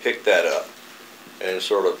Grady picked that up and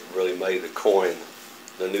sort of really made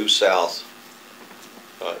the New South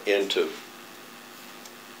into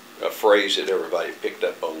a phrase that everybody picked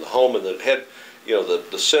up on. The home of the head,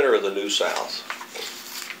 the center of the New South.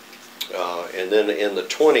 And then in the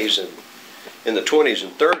 20s and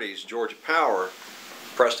 30s, Georgia Power,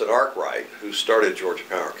 Preston Arkwright, who started Georgia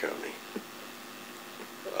Power Company,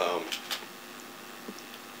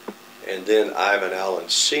 and then Ivan Allen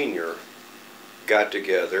Sr. got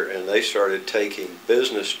together and they started taking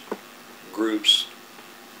business groups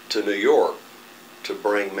to New York to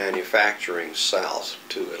bring manufacturing south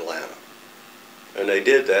to Atlanta. And they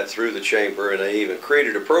did that through the Chamber, and they even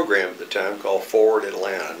created a program at the time called Forward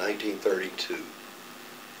Atlanta, 1932.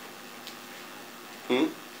 It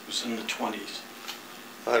was in the 20s.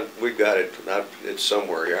 We've got it, it's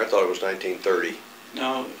somewhere here. I thought it was 1930.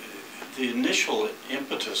 No, the initial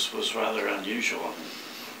impetus was rather unusual.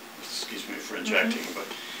 Excuse me for injecting, but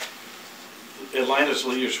Atlanta's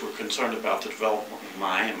leaders were concerned about the development of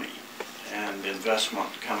Miami and investment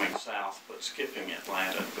coming south but skipping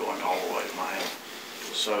Atlanta and going all the way to Miami.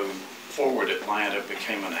 So Forward Atlanta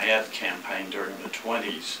became an ad campaign during the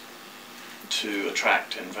 20s to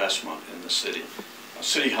attract investment in the city.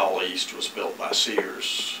 City Hall East was built by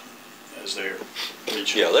Sears as their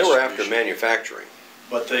regional. Yeah, they were after manufacturing.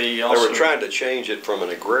 But they also... They were trying to change it from an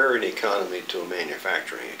agrarian economy to a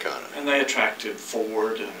manufacturing economy. And they attracted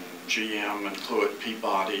Ford and GM and Clewitt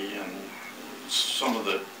Peabody and some of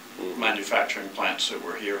the manufacturing plants that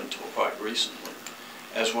were here until quite recently,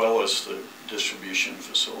 as well as the distribution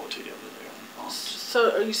facility over there.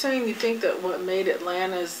 So are you saying you think that what made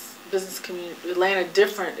Atlanta's business community, Atlanta,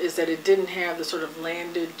 different is that it didn't have the sort of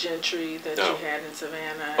landed gentry that you had in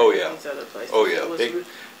Savannah and these other places? Oh yeah,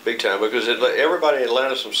 big time, because everybody in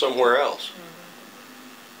Atlanta's from somewhere else.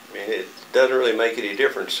 I mean, it doesn't really make any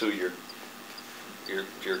difference who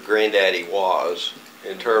your granddaddy was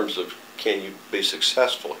in terms of can you be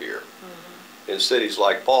successful here. In cities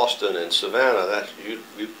like Boston and Savannah, that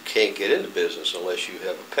you can't get into business unless you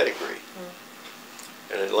have a pedigree.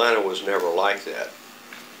 And Atlanta was never like that.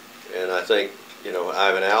 And I think, you know,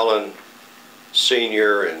 Ivan Allen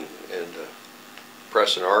Sr. and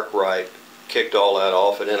Preston Arkwright kicked all that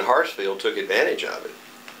off, and then Hartsfield took advantage of it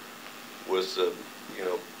with, you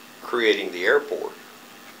know, creating the airport.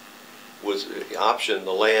 Was optioned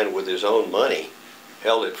the land with his own money,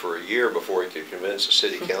 held it for a year before he could convince the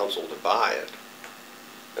city council to buy it.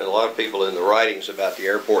 And a lot of people in the writings about the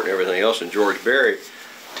airport and everything else, and George Berry,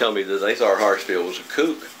 tell me that they thought Hartsfield was a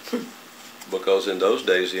kook. Because in those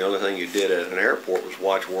days, the only thing you did at an airport was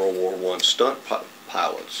watch World War I stunt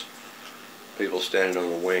pilots. People standing on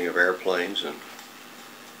the wing of airplanes, and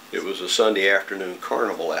it was a Sunday afternoon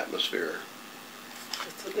carnival atmosphere.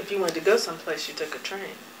 If you wanted to go someplace, you took a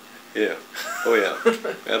train. Yeah. Oh, yeah.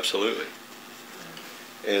 Absolutely.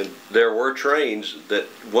 And there were trains that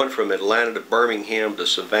went from Atlanta to Birmingham to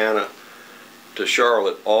Savannah to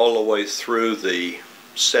Charlotte all the way through the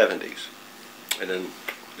 70s. And then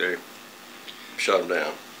they shut them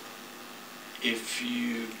down. If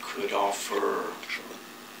you could offer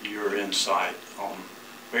your insight on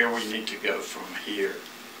where we need to go from here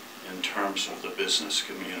in terms of the business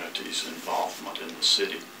community's involvement in the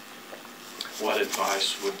city, what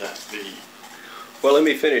advice would that be? Well, let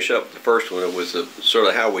me finish up the first one with sort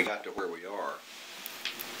of how we got to where we are.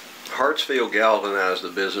 Hartsfield galvanized the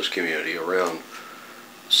business community around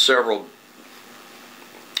several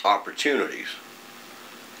opportunities,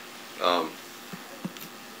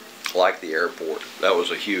 like the airport. That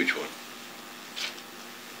was a huge one.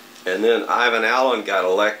 And then Ivan Allen got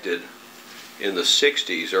elected in the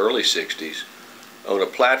 60s, early 60s, on a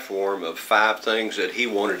platform of 5 things that he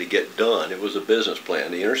wanted to get done. It was a business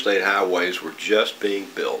plan. The interstate highways were just being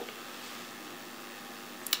built.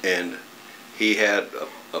 And he had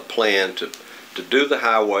a plan to do the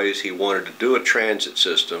highways. He wanted to do a transit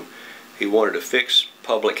system. He wanted to fix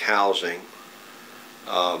public housing.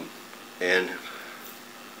 And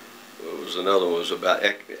it was another one was about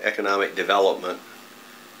economic development.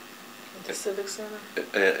 The Civic Center?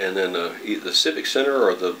 And then the Civic Center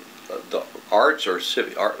or the Arts or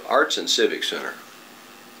Arts and Civic Center.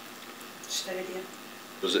 Stadium.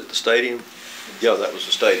 Was it the stadium? Yeah, that was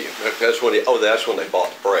the stadium. That's when that's when they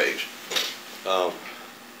bought the Braves.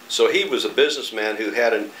 So he was a businessman he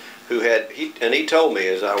told me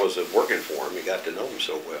as I was working for him, he got to know him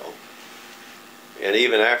so well. And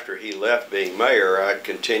even after he left being mayor, I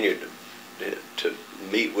continued to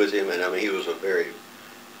meet with him, and I mean he was a very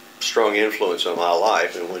strong influence on my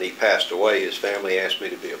life. And when he passed away, his family asked me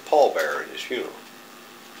to be a pallbearer in his funeral.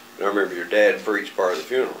 And I remember your dad preached part of the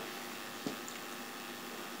funeral.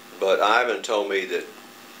 But Ivan told me that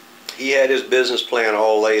he had his business plan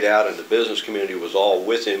all laid out, and the business community was all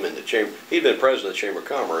with him in the chamber. He'd been president of the Chamber of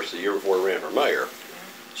Commerce the year before he ran for mayor.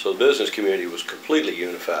 So the business community was completely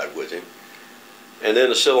unified with him. And then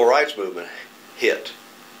the civil rights movement hit.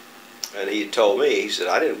 And he told me, he said,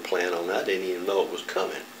 I didn't plan on that, didn't even know it was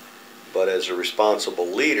coming. But as a responsible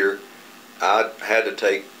leader, I had to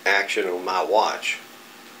take action on my watch.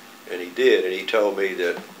 And he did. And he told me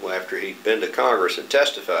that after he'd been to Congress and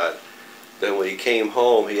testified, that when he came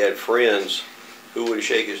home, he had friends who would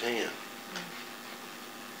shake his hand.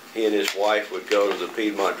 He and his wife would go to the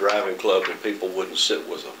Piedmont Driving Club and people wouldn't sit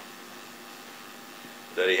with him.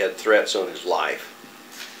 That he had threats on his life.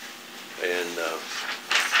 And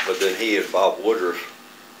but then he and Bob Woodruff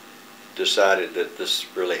decided that this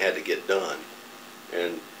really had to get done.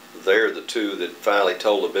 And they're the two that finally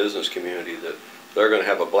told the business community that they're going to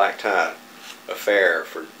have a black tie affair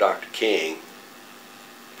for Dr. King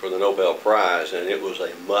for the Nobel Prize, and it was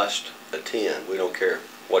a must attend. We don't care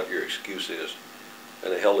what your excuse is.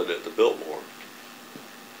 And they held it at the Biltmore.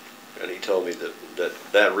 And he told me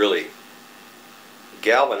that really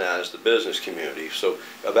galvanized the business community. So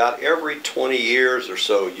about every 20 years or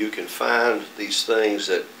so, you can find these things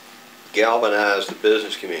that galvanize the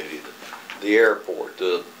business community. The airport,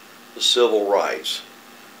 the civil rights,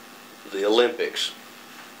 the Olympics.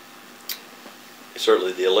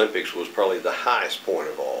 Certainly the Olympics was probably the highest point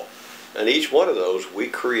of all. And each one of those, we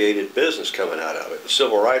created business coming out of it. The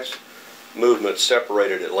civil rights movement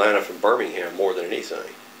separated Atlanta from Birmingham more than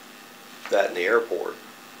anything. That and the airport.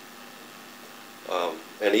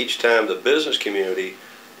 And each time the business community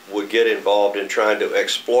would get involved in trying to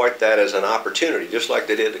exploit that as an opportunity, just like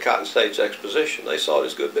they did the Cotton States Exposition. They saw it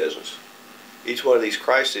as good business. Each one of these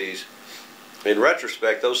crises, in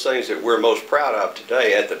retrospect, those things that we're most proud of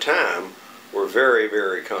today, at the time, were very,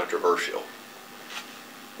 very controversial.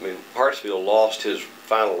 I mean, Hartsfield lost his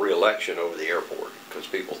final re-election over the airport because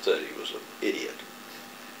people said he was an idiot.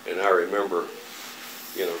 And I remember,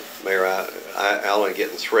 you know, Mayor Allen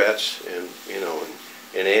getting threats, and you know,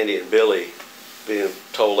 and Andy and Billy being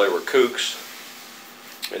told they were kooks,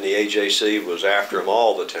 and the AJC was after them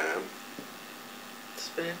all the time.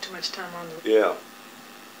 Spending too much time on the... Yeah.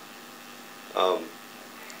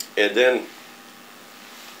 And then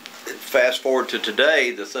fast forward to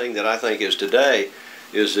today, the thing that I think is today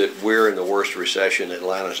is that we're in the worst recession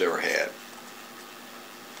Atlanta's ever had.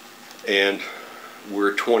 And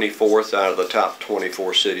we're 24th out of the top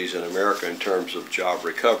 24 cities in America in terms of job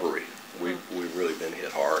recovery. We've really been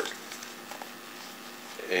hit hard.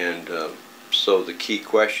 And so the key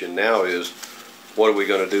question now is, what are we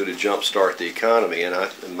going to do to jumpstart the economy? And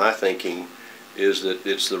my thinking is that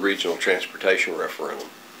it's the regional transportation referendum.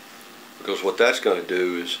 Because what that's going to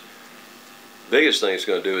do is, the biggest thing it's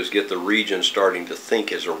going to do is get the region starting to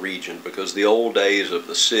think as a region, because the old days of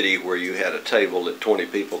the city where you had a table that 20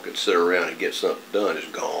 people could sit around and get something done is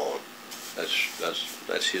gone.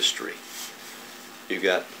 That's history. You've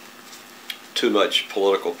got too much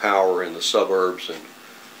political power in the suburbs and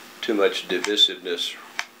too much divisiveness,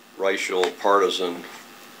 racial, partisan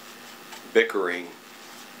bickering.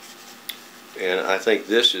 And I think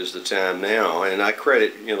this is the time now, and I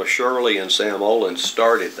credit, you know, Shirley and Sam Olin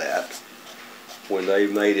started that when they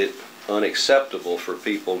made it unacceptable for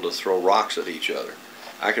people to throw rocks at each other.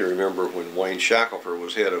 I can remember when Wayne Shackelford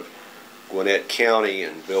was head of Gwinnett County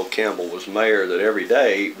and Bill Campbell was mayor, that every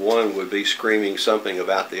day one would be screaming something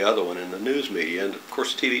about the other one in the news media, and of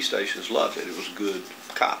course TV stations loved it. It was good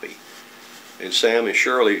copy. And Sam and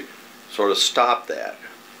Shirley sort of stopped that.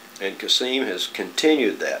 And Kasim has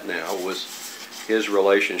continued that now with his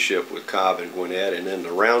relationship with Cobb and Gwinnett, and then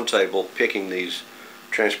the round table picking these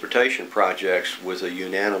transportation projects with a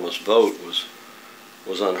unanimous vote was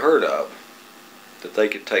unheard of. That they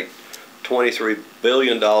could take $23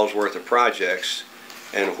 billion worth of projects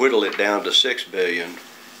and whittle it down to $6 billion,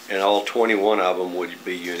 and all 21 of them would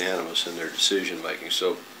be unanimous in their decision making.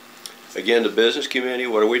 So again, the business community,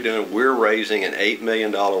 what are we doing? We're raising an $8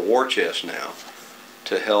 million war chest now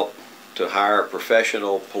to help to hire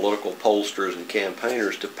professional political pollsters and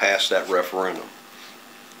campaigners to pass that referendum.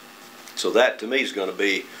 So that, to me, is going to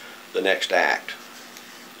be the next act.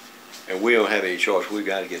 And we don't have any choice. We've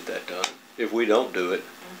got to get that done. If we don't do it,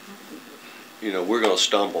 you know, we're going to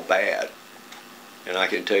stumble bad. And I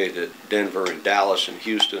can tell you that Denver and Dallas and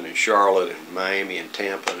Houston and Charlotte and Miami and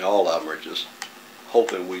Tampa and all of them are just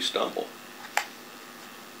hoping we stumble,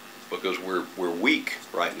 because we're weak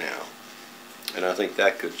right now. And I think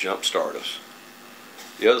that could jumpstart us.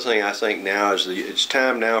 The other thing I think now is it's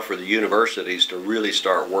time now for the universities to really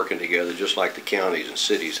start working together, just like the counties and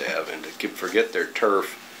cities have, and to forget their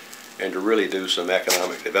turf and to really do some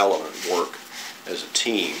economic development work as a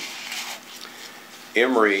team.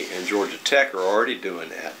 Emory and Georgia Tech are already doing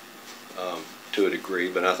that to a degree,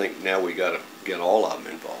 but I think now we got to get all of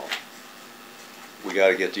them involved. We got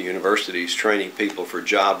to get the universities training people for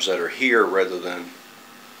jobs that are here rather than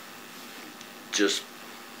just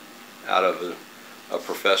out of a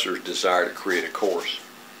professor's desire to create a course.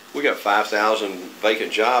 We got 5,000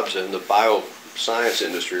 vacant jobs in the bioscience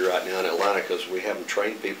industry right now in Atlanta because we haven't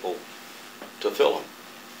trained people to fill them.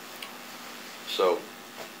 So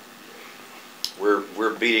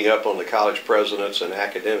we're beating up on the college presidents and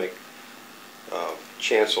academic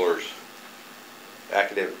chancellors,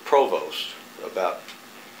 academic provosts about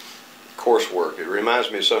coursework. It reminds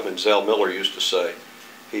me of something Zell Miller used to say.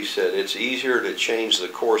 He said, it's easier to change the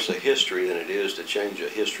course of history than it is to change a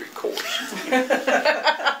history course.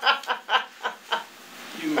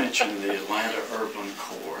 You mentioned the Atlanta Urban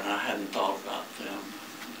Corps, and I hadn't thought about them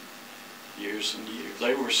in years and years.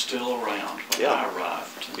 They were still around when I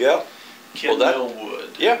arrived. Yeah. Ken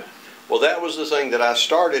Millwood. Yeah. Well, that was the thing that I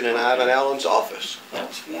started in Ivan Allen's office.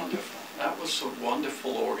 That's wonderful. That was a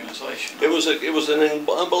wonderful organization. It was an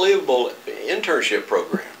unbelievable internship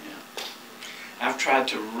program. Yeah. I've tried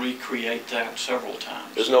to recreate that several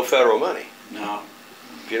times. There's no federal money. No.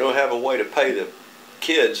 If you don't have a way to pay the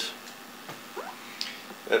kids.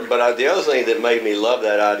 But the other thing that made me love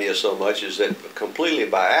that idea so much is that completely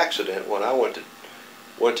by accident, when I went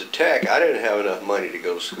to Tech, I didn't have enough money to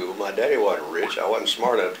go to school. My daddy wasn't rich. I wasn't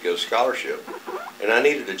smart enough to get a scholarship. And I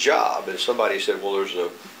needed a job. And somebody said, well, there's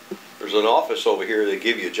an office over here that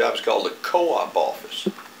give you a job. It's called the co-op office.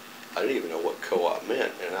 I didn't even know what co-op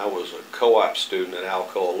meant. And I was a co-op student at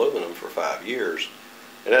Alcoa Aluminum for 5 years.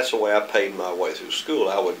 And that's the way I paid my way through school.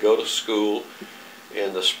 I would go to school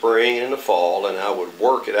in the spring and the fall, and I would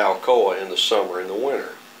work at Alcoa in the summer and the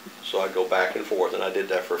winter. So I'd go back and forth, and I did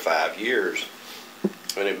that for 5 years.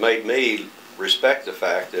 And it made me respect the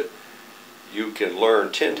fact that you can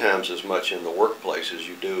learn 10 times as much in the workplace as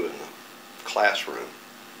you do in the classroom.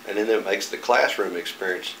 And then it makes the classroom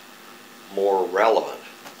experience more relevant.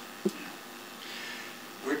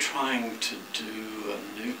 We're trying to do a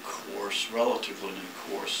new course, relatively new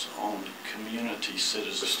course, on community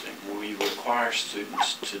citizenship. We require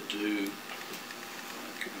students to do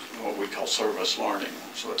what we call service learning,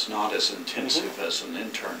 so it's not as intensive as an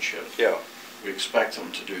internship. Yeah. We expect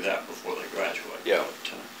them to do that before they graduate. Yeah.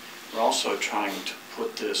 But, we're also trying to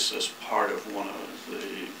put this as part of one of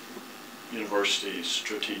the university's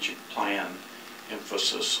strategic plan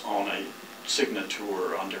emphasis on a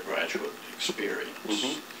signature undergraduate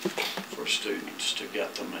experience for students to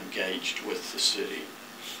get them engaged with the city.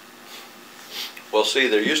 Well, see,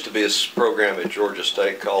 there used to be a program at Georgia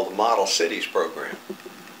State called the Model Cities Program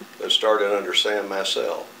that started under Sam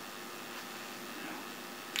Massell.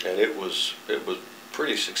 And it was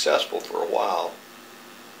pretty successful for a while.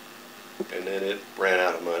 And then it ran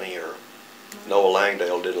out of money, or Noah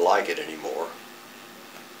Langdale didn't like it anymore.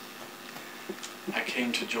 I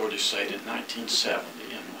came to Georgia State in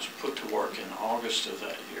 1970 and was put to work in August of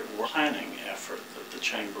that year. A planning effort that the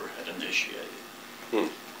chamber had initiated.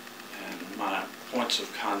 And my points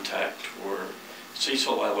of contact were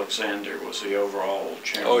Cecil Alexander was the overall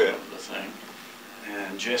chairman of the thing,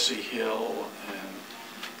 and Jesse Hill and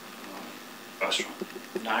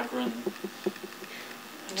Nygren.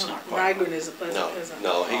 It's not quite. Nygren is a Pleasant Peasant.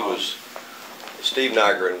 No, he was. Steve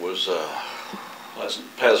Nygren was Pleasant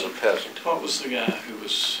Peasant. What was the guy who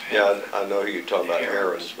was? Yeah, I know who you're talking about,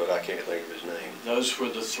 Harris, but I can't think of his name. Those were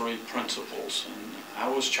the three principals, and I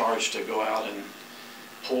was charged to go out and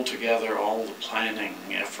pull together all the planning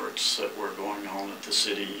efforts that were going on at the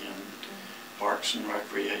city and Parks and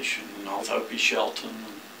Recreation and all. Opie Shelton.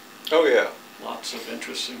 And oh yeah. Lots of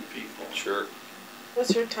interesting people. Sure.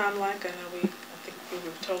 What's your time like? I think we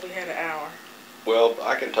were told we had an hour. Well,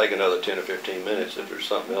 I can take another 10 or 15 minutes if there's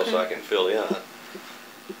something else I can fill in. I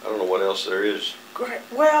don't know what else there is. Great.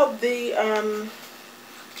 Well,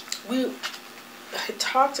 we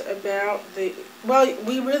talked about we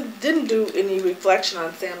really didn't do any reflection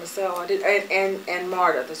on Sam Massell. And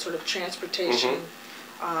MARTA, the sort of transportation,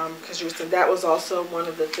 because you said that was also one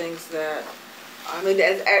of the things that.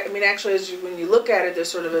 Actually, when you look at it, there's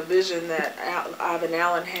sort of a vision that Ivan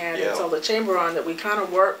Allen had and sold the chamber on that we kind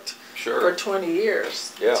of worked for 20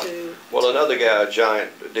 years. Yeah. Well, another guy, a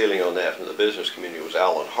giant dealing on that from the business community was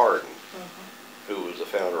Alan Hardin, who was the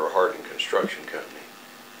founder of Hardin Construction Company.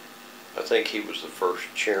 I think he was the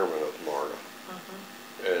first chairman of MARTA.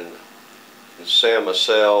 And Sam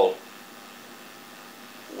Massell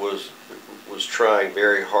was trying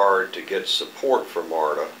very hard to get support for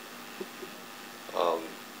MARTA.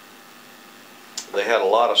 They had a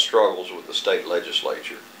lot of struggles with the state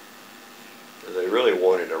legislature. They really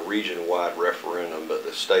wanted a region-wide referendum, but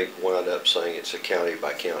the state wound up saying it's a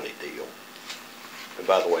county-by-county deal. And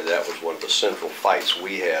by the way, that was one of the central fights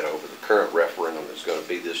we had over the current referendum that's going to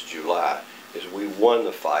be this July, is we won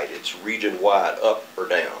the fight. It's region-wide, up or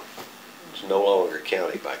down. It's no longer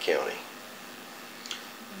county-by-county.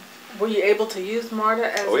 Were you able to use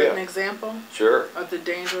MARTA as an example? Sure. Of the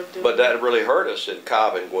danger of doing But that really hurt us in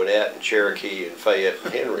Cobb and Gwinnett and Cherokee and Fayette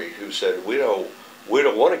and Henry, who said, we don't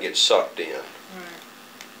want to get sucked in. Right.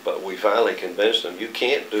 But we finally convinced them, you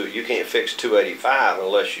can't fix 285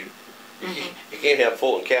 unless you can't have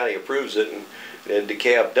Fulton County approves it and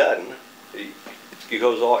DeKalb doesn't. It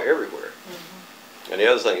goes all everywhere. And the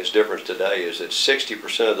other thing that's different today is that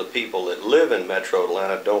 60% of the people that live in Metro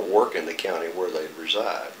Atlanta don't work in the county where they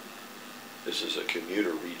reside. This is a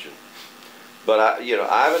commuter region. But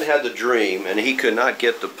Ivan had the dream, and he could not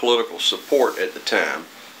get the political support at the time.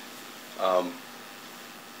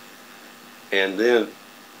 And then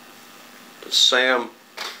Sam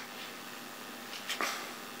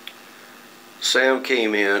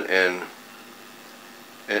came in, and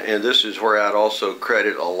this is where I'd also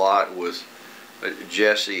credit a lot with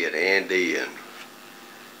Jesse and Andy and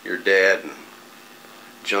your dad and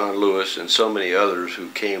John Lewis and so many others who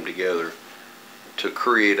came together to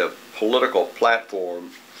create a political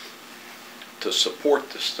platform to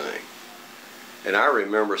support this thing. And I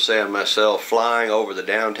remember Sam myself flying over the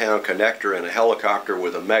downtown connector in a helicopter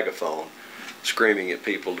with a megaphone, screaming at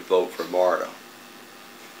people to vote for MARTA.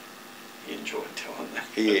 He enjoyed telling that.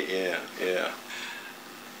 Yeah.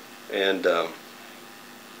 And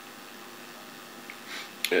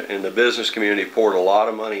the business community poured a lot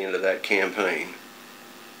of money into that campaign,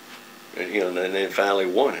 and they finally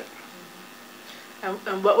won it.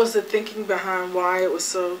 And what was the thinking behind why it was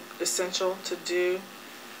so essential to do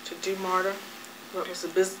MARTA? What was the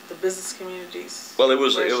business communities? Well, it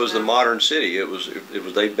was the modern city. It was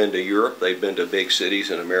they'd been to Europe, they'd been to big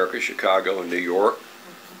cities in America, Chicago and New York.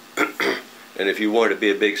 And if you wanted to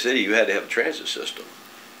be a big city, you had to have a transit system.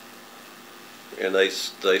 And they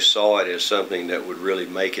saw it as something that would really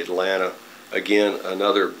make Atlanta, again,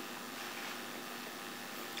 another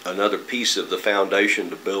piece of the foundation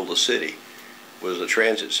to build a city was a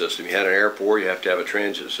transit system. You had an airport, you have to have a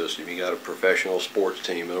transit system. You got a professional sports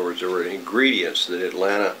team. In other words, there were ingredients that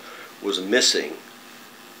Atlanta was missing,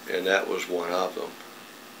 and that was one of them.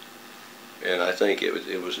 And I think it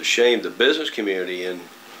was a shame the business community in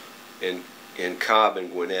Cobb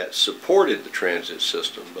and Gwinnett supported the transit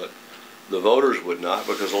system, but the voters would not,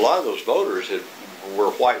 because a lot of those voters were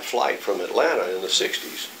white flight from Atlanta in the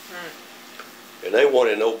 60s. Right. And they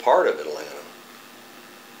wanted no part of Atlanta,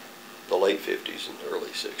 the late 50s and early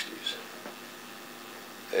 60s.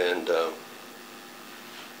 And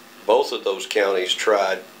both of those counties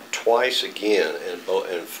tried twice again and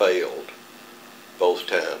failed both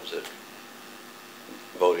times at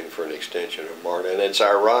voting for an extension of MARTA. And it's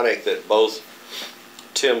ironic that both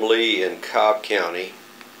Tim Lee in Cobb County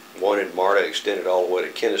wanted MARTA extended all the way to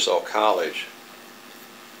Kennesaw College,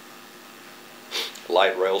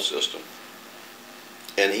 light rail system.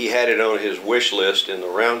 And he had it on his wish list in the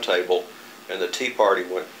round table, and the Tea Party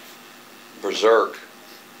went berserk,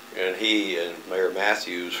 and he and Mayor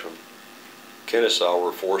Matthews from Kennesaw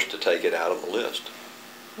were forced to take it out of the list.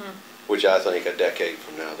 Which I think a decade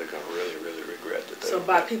from now they're going to really, really regret that. So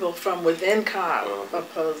by people from within Cobb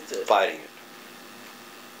opposed it. Fighting it.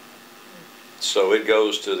 So it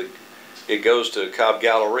goes to Cobb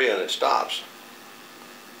Galleria and it stops.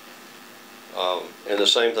 And the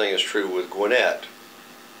same thing is true with Gwinnett.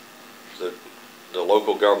 The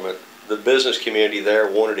local government, the business community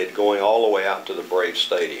there wanted it going all the way out to the Braves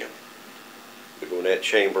Stadium. The Gwinnett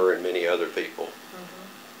Chamber and many other people.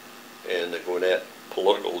 And the Gwinnett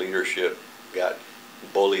political leadership got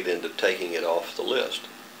bullied into taking it off the list,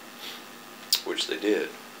 which they did.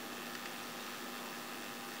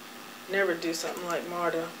 Never do something like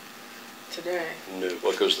MARTA today. No,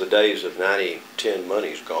 because the days of 90-10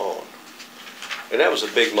 money's gone. And that was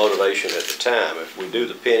a big motivation at the time. If we do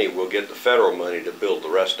the penny, we'll get the federal money to build the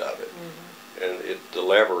rest of it. And the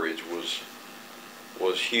leverage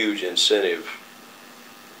was huge incentive.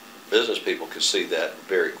 Business people could see that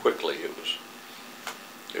very quickly.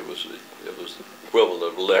 It was equivalent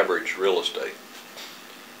of leverage real estate.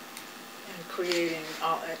 And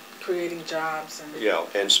creating jobs and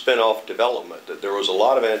and spin-off development. That there was a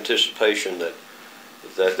lot of anticipation that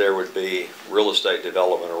there would be real estate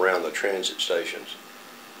development around the transit stations,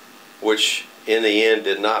 which in the end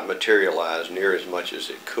did not materialize near as much as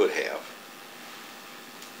it could have.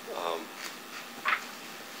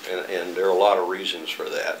 And there are a lot of reasons for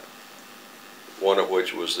that. One of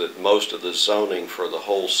which was that most of the zoning for the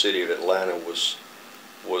whole city of Atlanta was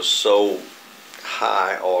so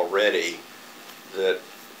high already that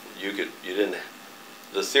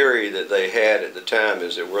the theory that they had at the time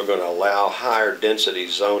is that we're going to allow higher density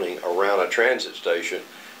zoning around a transit station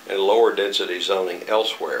and lower density zoning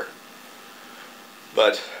elsewhere.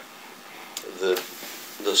 But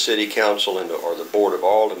the city council or the board of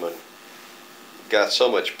aldermen got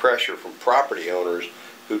so much pressure from property owners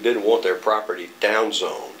who didn't want their property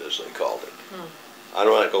downzoned, as they called it. I'm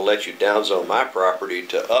not going to let you downzone my property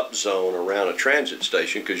to upzone around a transit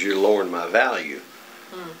station because you're lowering my value.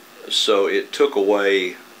 So it took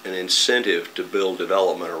away an incentive to build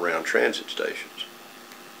development around transit stations.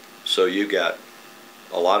 So you got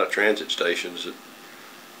a lot of transit stations that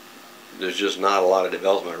there's just not a lot of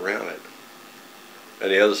development around it.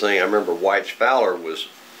 And the other thing, I remember White Fowler was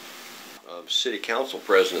city council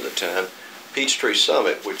president at the time. Peachtree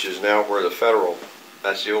Summit, which is now where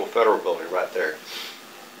that's the old federal building right there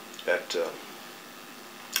at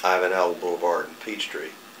Ivan Allen Boulevard in Peachtree.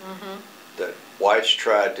 That White's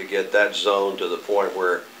tried to get that zone to the point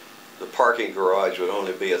where the parking garage would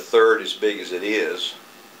only be a third as big as it is,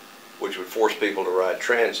 which would force people to ride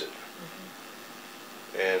transit.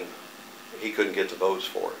 And he couldn't get the votes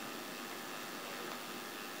for it.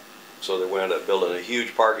 So they wound up building a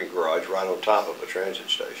huge parking garage right on top of a transit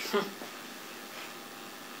station.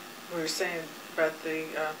 We were saying about the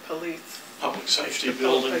police. Public safety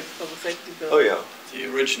building. Public safety building. Oh yeah. The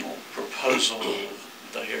original proposal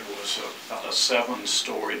there was about a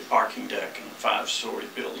 7-story parking deck and a 5-story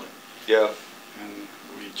building. Yeah. And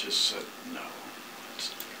we just said no.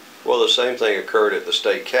 Well, the same thing occurred at the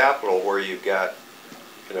state capitol, where you've got,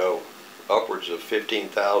 upwards of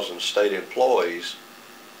 15,000 state employees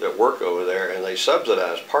that work over there, and they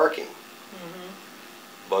subsidize parking.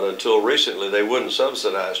 But until recently, they wouldn't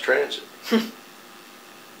subsidize transit.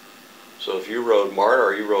 So if you rode MARTA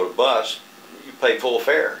or you rode a bus, you pay full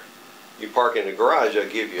fare. You park in the garage, they'll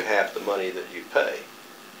give you half the money that you pay.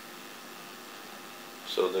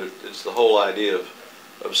 So it's the whole idea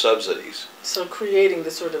of subsidies. So creating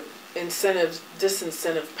the sort of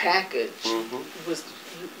disincentive package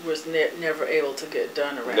was never able to get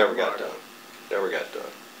done around Never got MARTA. done. Never got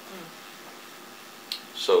done.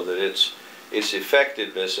 So that its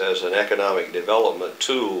effectiveness as an economic development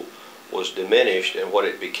tool was diminished, and what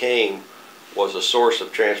it became was a source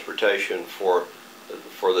of transportation for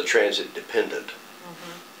the transit dependent,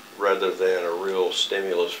 rather than a real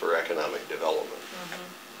stimulus for economic development.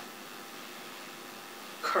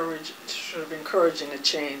 Sort of encouraging a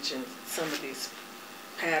change in some of these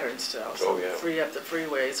patterns to also free up the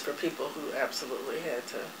freeways for people who absolutely had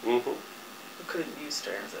to, who couldn't use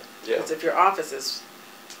transit. Because if your office is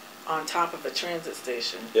on top of a transit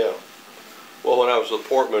station. Yeah. Well, when I was with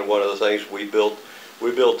Portman, one of the things we built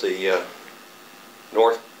the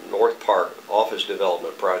North Park office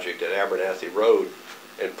development project at Abernathy Road,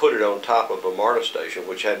 and put it on top of a MARTA station,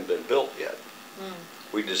 which hadn't been built yet.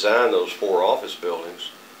 We designed those 4 office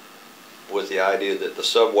buildings with the idea that the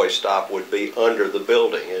subway stop would be under the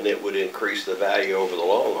building, and it would increase the value over the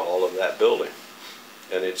long haul of that building.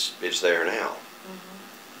 And it's there now.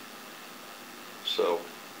 So,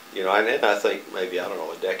 you know, and I think maybe, I don't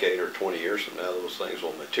know, a decade or 20 years from now, those things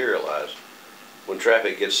will materialize. When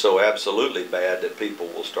traffic gets so absolutely bad that people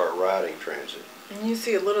will start riding transit. And you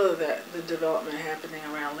see a little of that, the development happening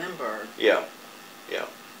around Lindbergh. Yeah, yeah.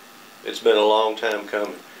 It's been a long time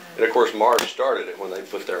coming. And of course, MARTA started it when they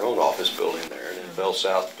put their own office building there, and then Bell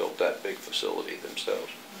South built that big facility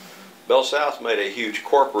themselves. Bell South made a huge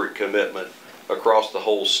corporate commitment across the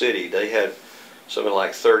whole city. They had something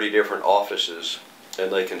like 30 different offices,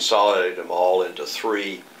 and they consolidated them all into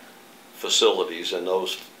 3 facilities, and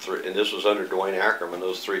and this was under Dwayne Ackerman.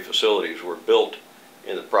 Those 3 facilities were built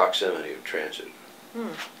in the proximity of transit.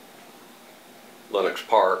 Lenox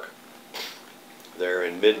Park, there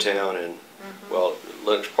in Midtown, and well,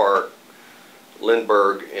 Lenox Park,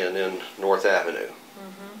 Lindbergh, and then North Avenue.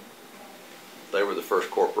 They were the first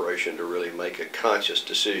corporation to really make a conscious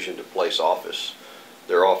decision to place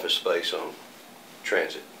their office space on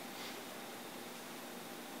transit.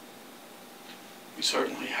 We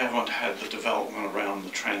certainly haven't had the development around the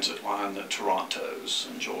transit line that Toronto's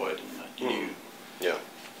enjoyed and that you. Yeah.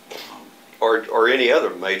 Or any other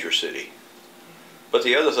major city. But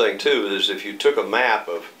the other thing too is, if you took a map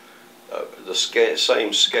of the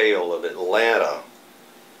same scale of Atlanta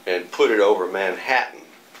and put it over Manhattan,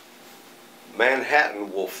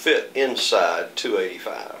 Manhattan will fit inside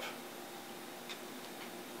 285.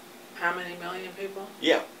 How many million people?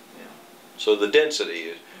 Yeah. So the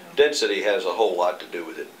density has a whole lot to do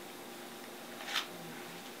with it.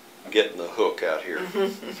 Getting the hook out here.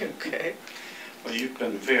 Okay. Well, you've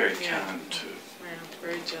been very kind to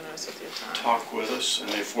very generous with your time. Talk with us, and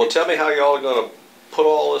if well, tell me how y'all are going to put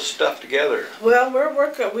all this stuff together. Well, we're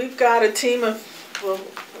working. We've got a team of,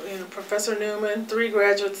 Professor Newman, 3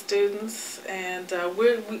 graduate students, and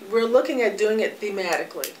we're looking at doing it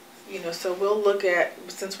thematically. So we'll look at,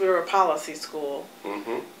 since we're a policy school,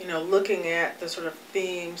 looking at the sort of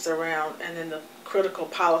themes around, and then the critical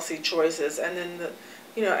policy choices, and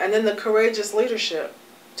then the courageous leadership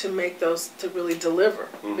to make those, to really deliver.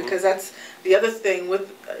 Because that's the other thing with,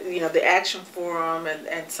 the Action Forum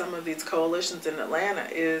and some of these coalitions in Atlanta,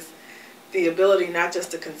 is the ability not just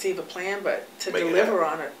to conceive a plan, but to deliver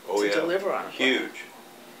on it. Deliver on it. Huge.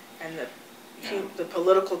 And the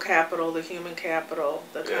political capital, the human capital,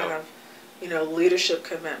 the kind of, leadership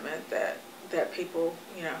commitment that people,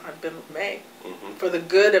 have been made for the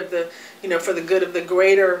good of the, for the good of the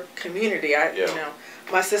greater community.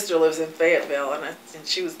 My sister lives in Fayetteville, and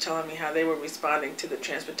she was telling me how they were responding to the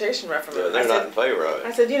transportation referendum. They're not in favor of it.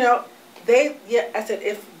 I said, I said,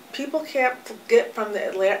 if people can't get from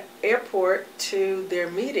the airport to their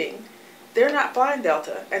meeting, they're not flying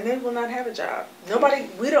Delta, and they will not have a job.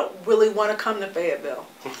 We don't really want to come to Fayetteville.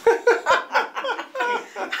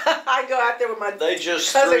 I go out there with my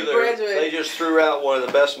cousin graduate. They just threw out one of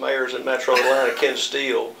the best mayors in Metro Atlanta, Ken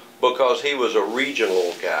Steele, because he was a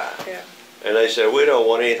regional guy. Yeah. And they said, we don't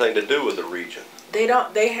want anything to do with the region. They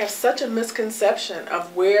have such a misconception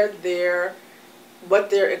of what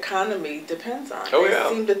their economy depends on. They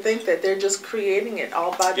seem to think that they're just creating it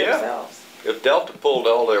all by themselves. If Delta pulled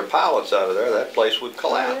all their pilots out of there, that place would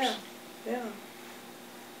collapse. Yeah.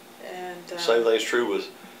 And same thing's true with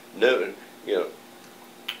Newnan.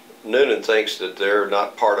 Newnan thinks that they're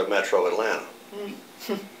not part of Metro Atlanta.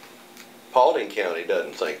 Paulding County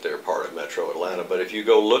doesn't think they're part of Metro Atlanta, but if you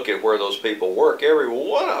go look at where those people work, every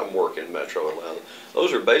one of them work in Metro Atlanta.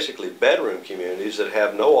 Those are basically bedroom communities that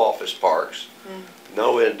have no office parks,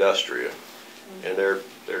 no industrial, and they're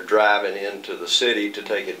driving into the city to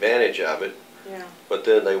take advantage of it. Yeah. But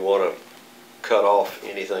then they want to cut off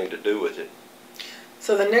anything to do with it.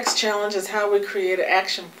 So the next challenge is how we create an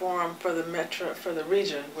action forum for the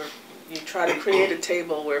region, where you try to create a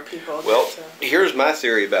table where people. Well, here's my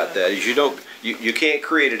theory about that: is you can't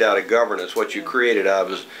create it out of governance. What you create it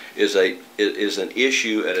out of is an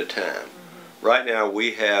issue at a time. Right now,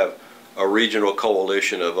 we have a regional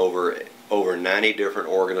coalition of over 90 different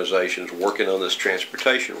organizations working on this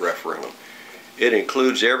transportation referendum. It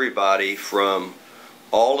includes everybody from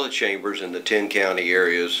all the chambers in the 10 county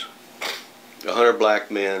areas, 100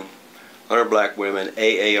 black men, 100 black women,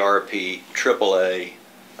 AARP, AAA.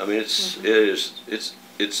 I mean, it's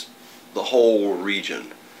the whole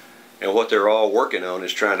region, and what they're all working on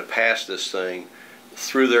is trying to pass this thing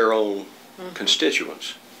through their own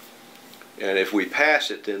constituents. And if we pass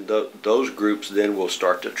it, then those groups then will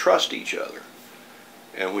start to trust each other.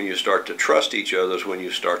 And when you start to trust each other is when you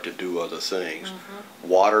start to do other things.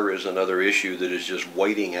 Water is another issue that is just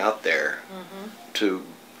waiting out there to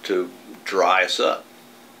dry us up.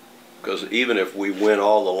 Because even if we win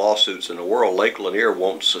all the lawsuits in the world, Lake Lanier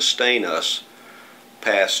won't sustain us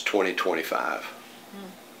past 2025.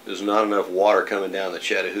 There's not enough water coming down the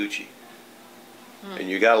Chattahoochee. And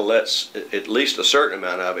you got to let at least a certain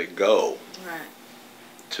amount of it go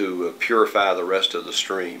to purify the rest of the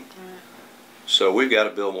stream. So we've got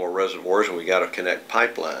to build more reservoirs, and we got to connect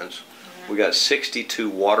pipelines. We got 62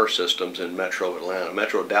 water systems in Metro Atlanta.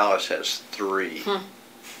 Metro Dallas has 3.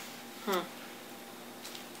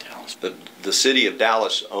 The city of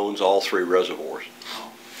Dallas owns all 3 reservoirs.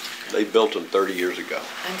 They built them 30 years ago.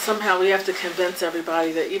 And somehow we have to convince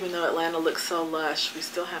everybody that even though Atlanta looks so lush, we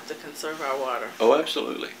still have to conserve our water. Oh,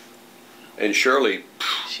 absolutely. And Shirley,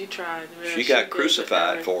 she tried. She got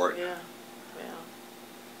crucified for it. Yeah.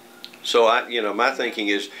 So my thinking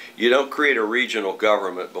is, you don't create a regional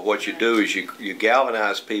government, but what you do is you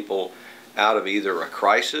galvanize people out of either a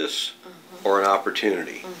crisis or an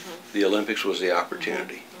opportunity. The Olympics was the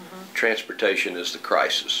opportunity. Transportation is the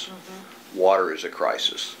crisis. Water is a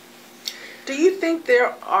crisis. Do you think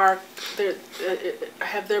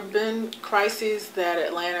have there been crises that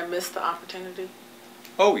Atlanta missed the opportunity?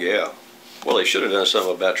 Oh yeah. Well, they should have done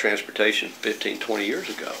something about transportation 15, 20 years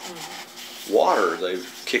ago. Water,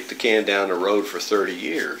 they've kicked the can down the road for 30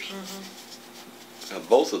 years. Now,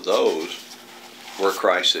 both of those were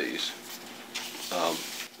crises.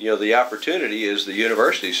 The opportunity is the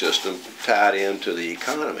university system tied into the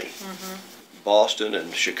economy. Boston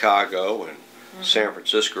and Chicago and San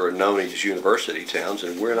Francisco are known as university towns,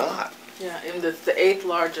 and we're not. Yeah, and the 8th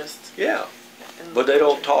largest. Yeah, but they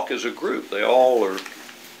don't talk as a group. They all are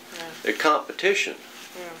in competition.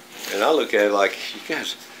 And I look at it like, you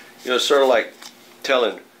guys, it's sort of like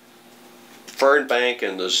telling Fernbank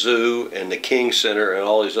and the zoo and the King Center and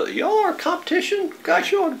all these other, y'all are competition?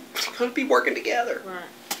 Guys, you ought to be working together.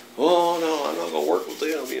 Oh, no, I'm not going to work with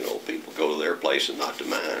them. People go to their place and not to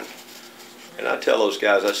mine. And I tell those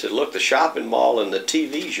guys, I said, look, the shopping mall and the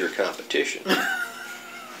TV's your competition.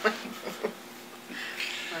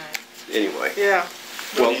 Anyway. Yeah.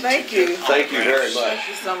 Well, thank you. Thank you very much. Thank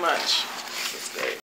you so much. This is great.